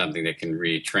into something that can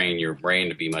retrain your brain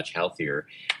to be much healthier.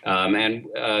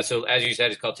 So as you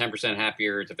said, it's called 10%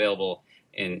 Happier. It's available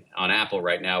on Apple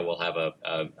right now. We'll have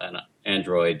an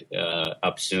Android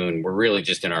up soon. We're really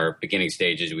just in our beginning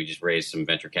stages. We just raised some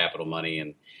venture capital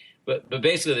money, but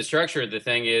basically the structure of the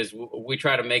thing is we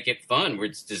try to make it fun.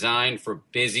 It's designed for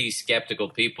busy, skeptical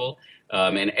people,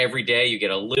 and every day you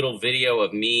get a little video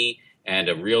of me and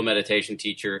a real meditation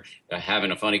teacher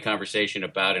having a funny conversation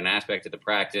about an aspect of the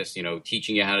practice,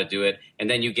 teaching you how to do it, and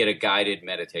then you get a guided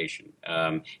meditation.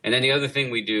 And then the other thing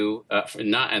we do,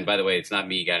 and by the way, it's not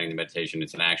me guiding the meditation,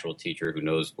 it's an actual teacher who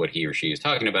knows what he or she is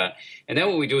talking about. And then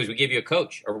what we do is we give you a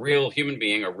coach, a real human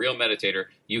being, a real meditator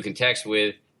you can text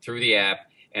with through the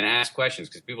app and ask questions,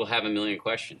 because people have a million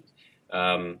questions.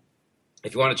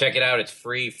 If you want to check it out, it's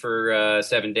free for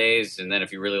 7 days. And then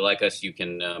if you really like us, you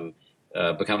can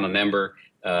become a member.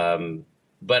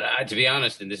 But to be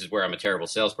honest, and this is where I'm a terrible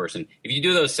salesperson, if you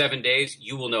do those 7 days,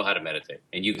 you will know how to meditate.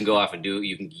 And you can go off and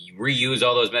you can reuse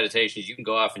all those meditations. You can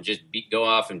go off and just go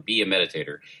off and be a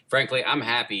meditator. Frankly, I'm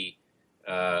happy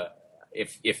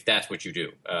if that's what you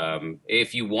do.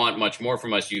 If you want much more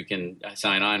from us, you can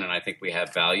sign on, and I think we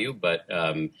have value. But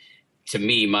to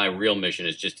me, my real mission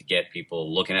is just to get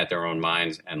people looking at their own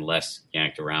minds and less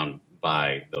yanked around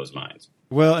by those minds.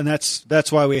 Well, and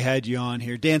that's why we had you on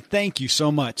here. Dan, thank you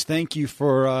so much. Thank you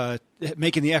for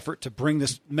making the effort to bring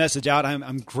this message out.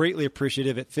 I'm greatly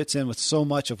appreciative. It fits in with so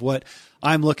much of what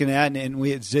I'm looking at, and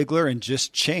we at Ziglar, and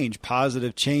just change,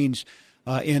 positive change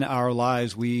in our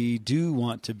lives. We do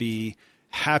want to be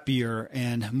happier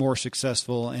and more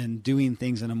successful and doing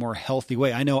things in a more healthy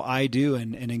way. I know I do,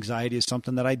 and anxiety is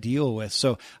something that I deal with.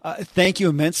 So thank you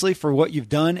immensely for what you've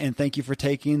done, and thank you for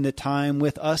taking the time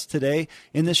with us today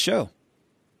in this show.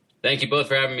 Thank you both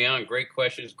for having me on. Great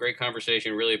questions, great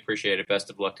conversation. Really appreciate it.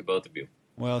 Best of luck to both of you.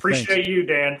 Well, appreciate you,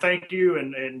 Dan. Thank you,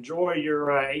 and enjoy your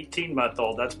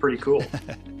 18-month-old. That's pretty cool.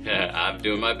 I'm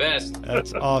doing my best.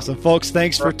 That's awesome. Folks,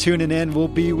 thanks for tuning in. We'll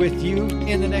be with you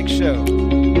in the next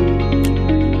show.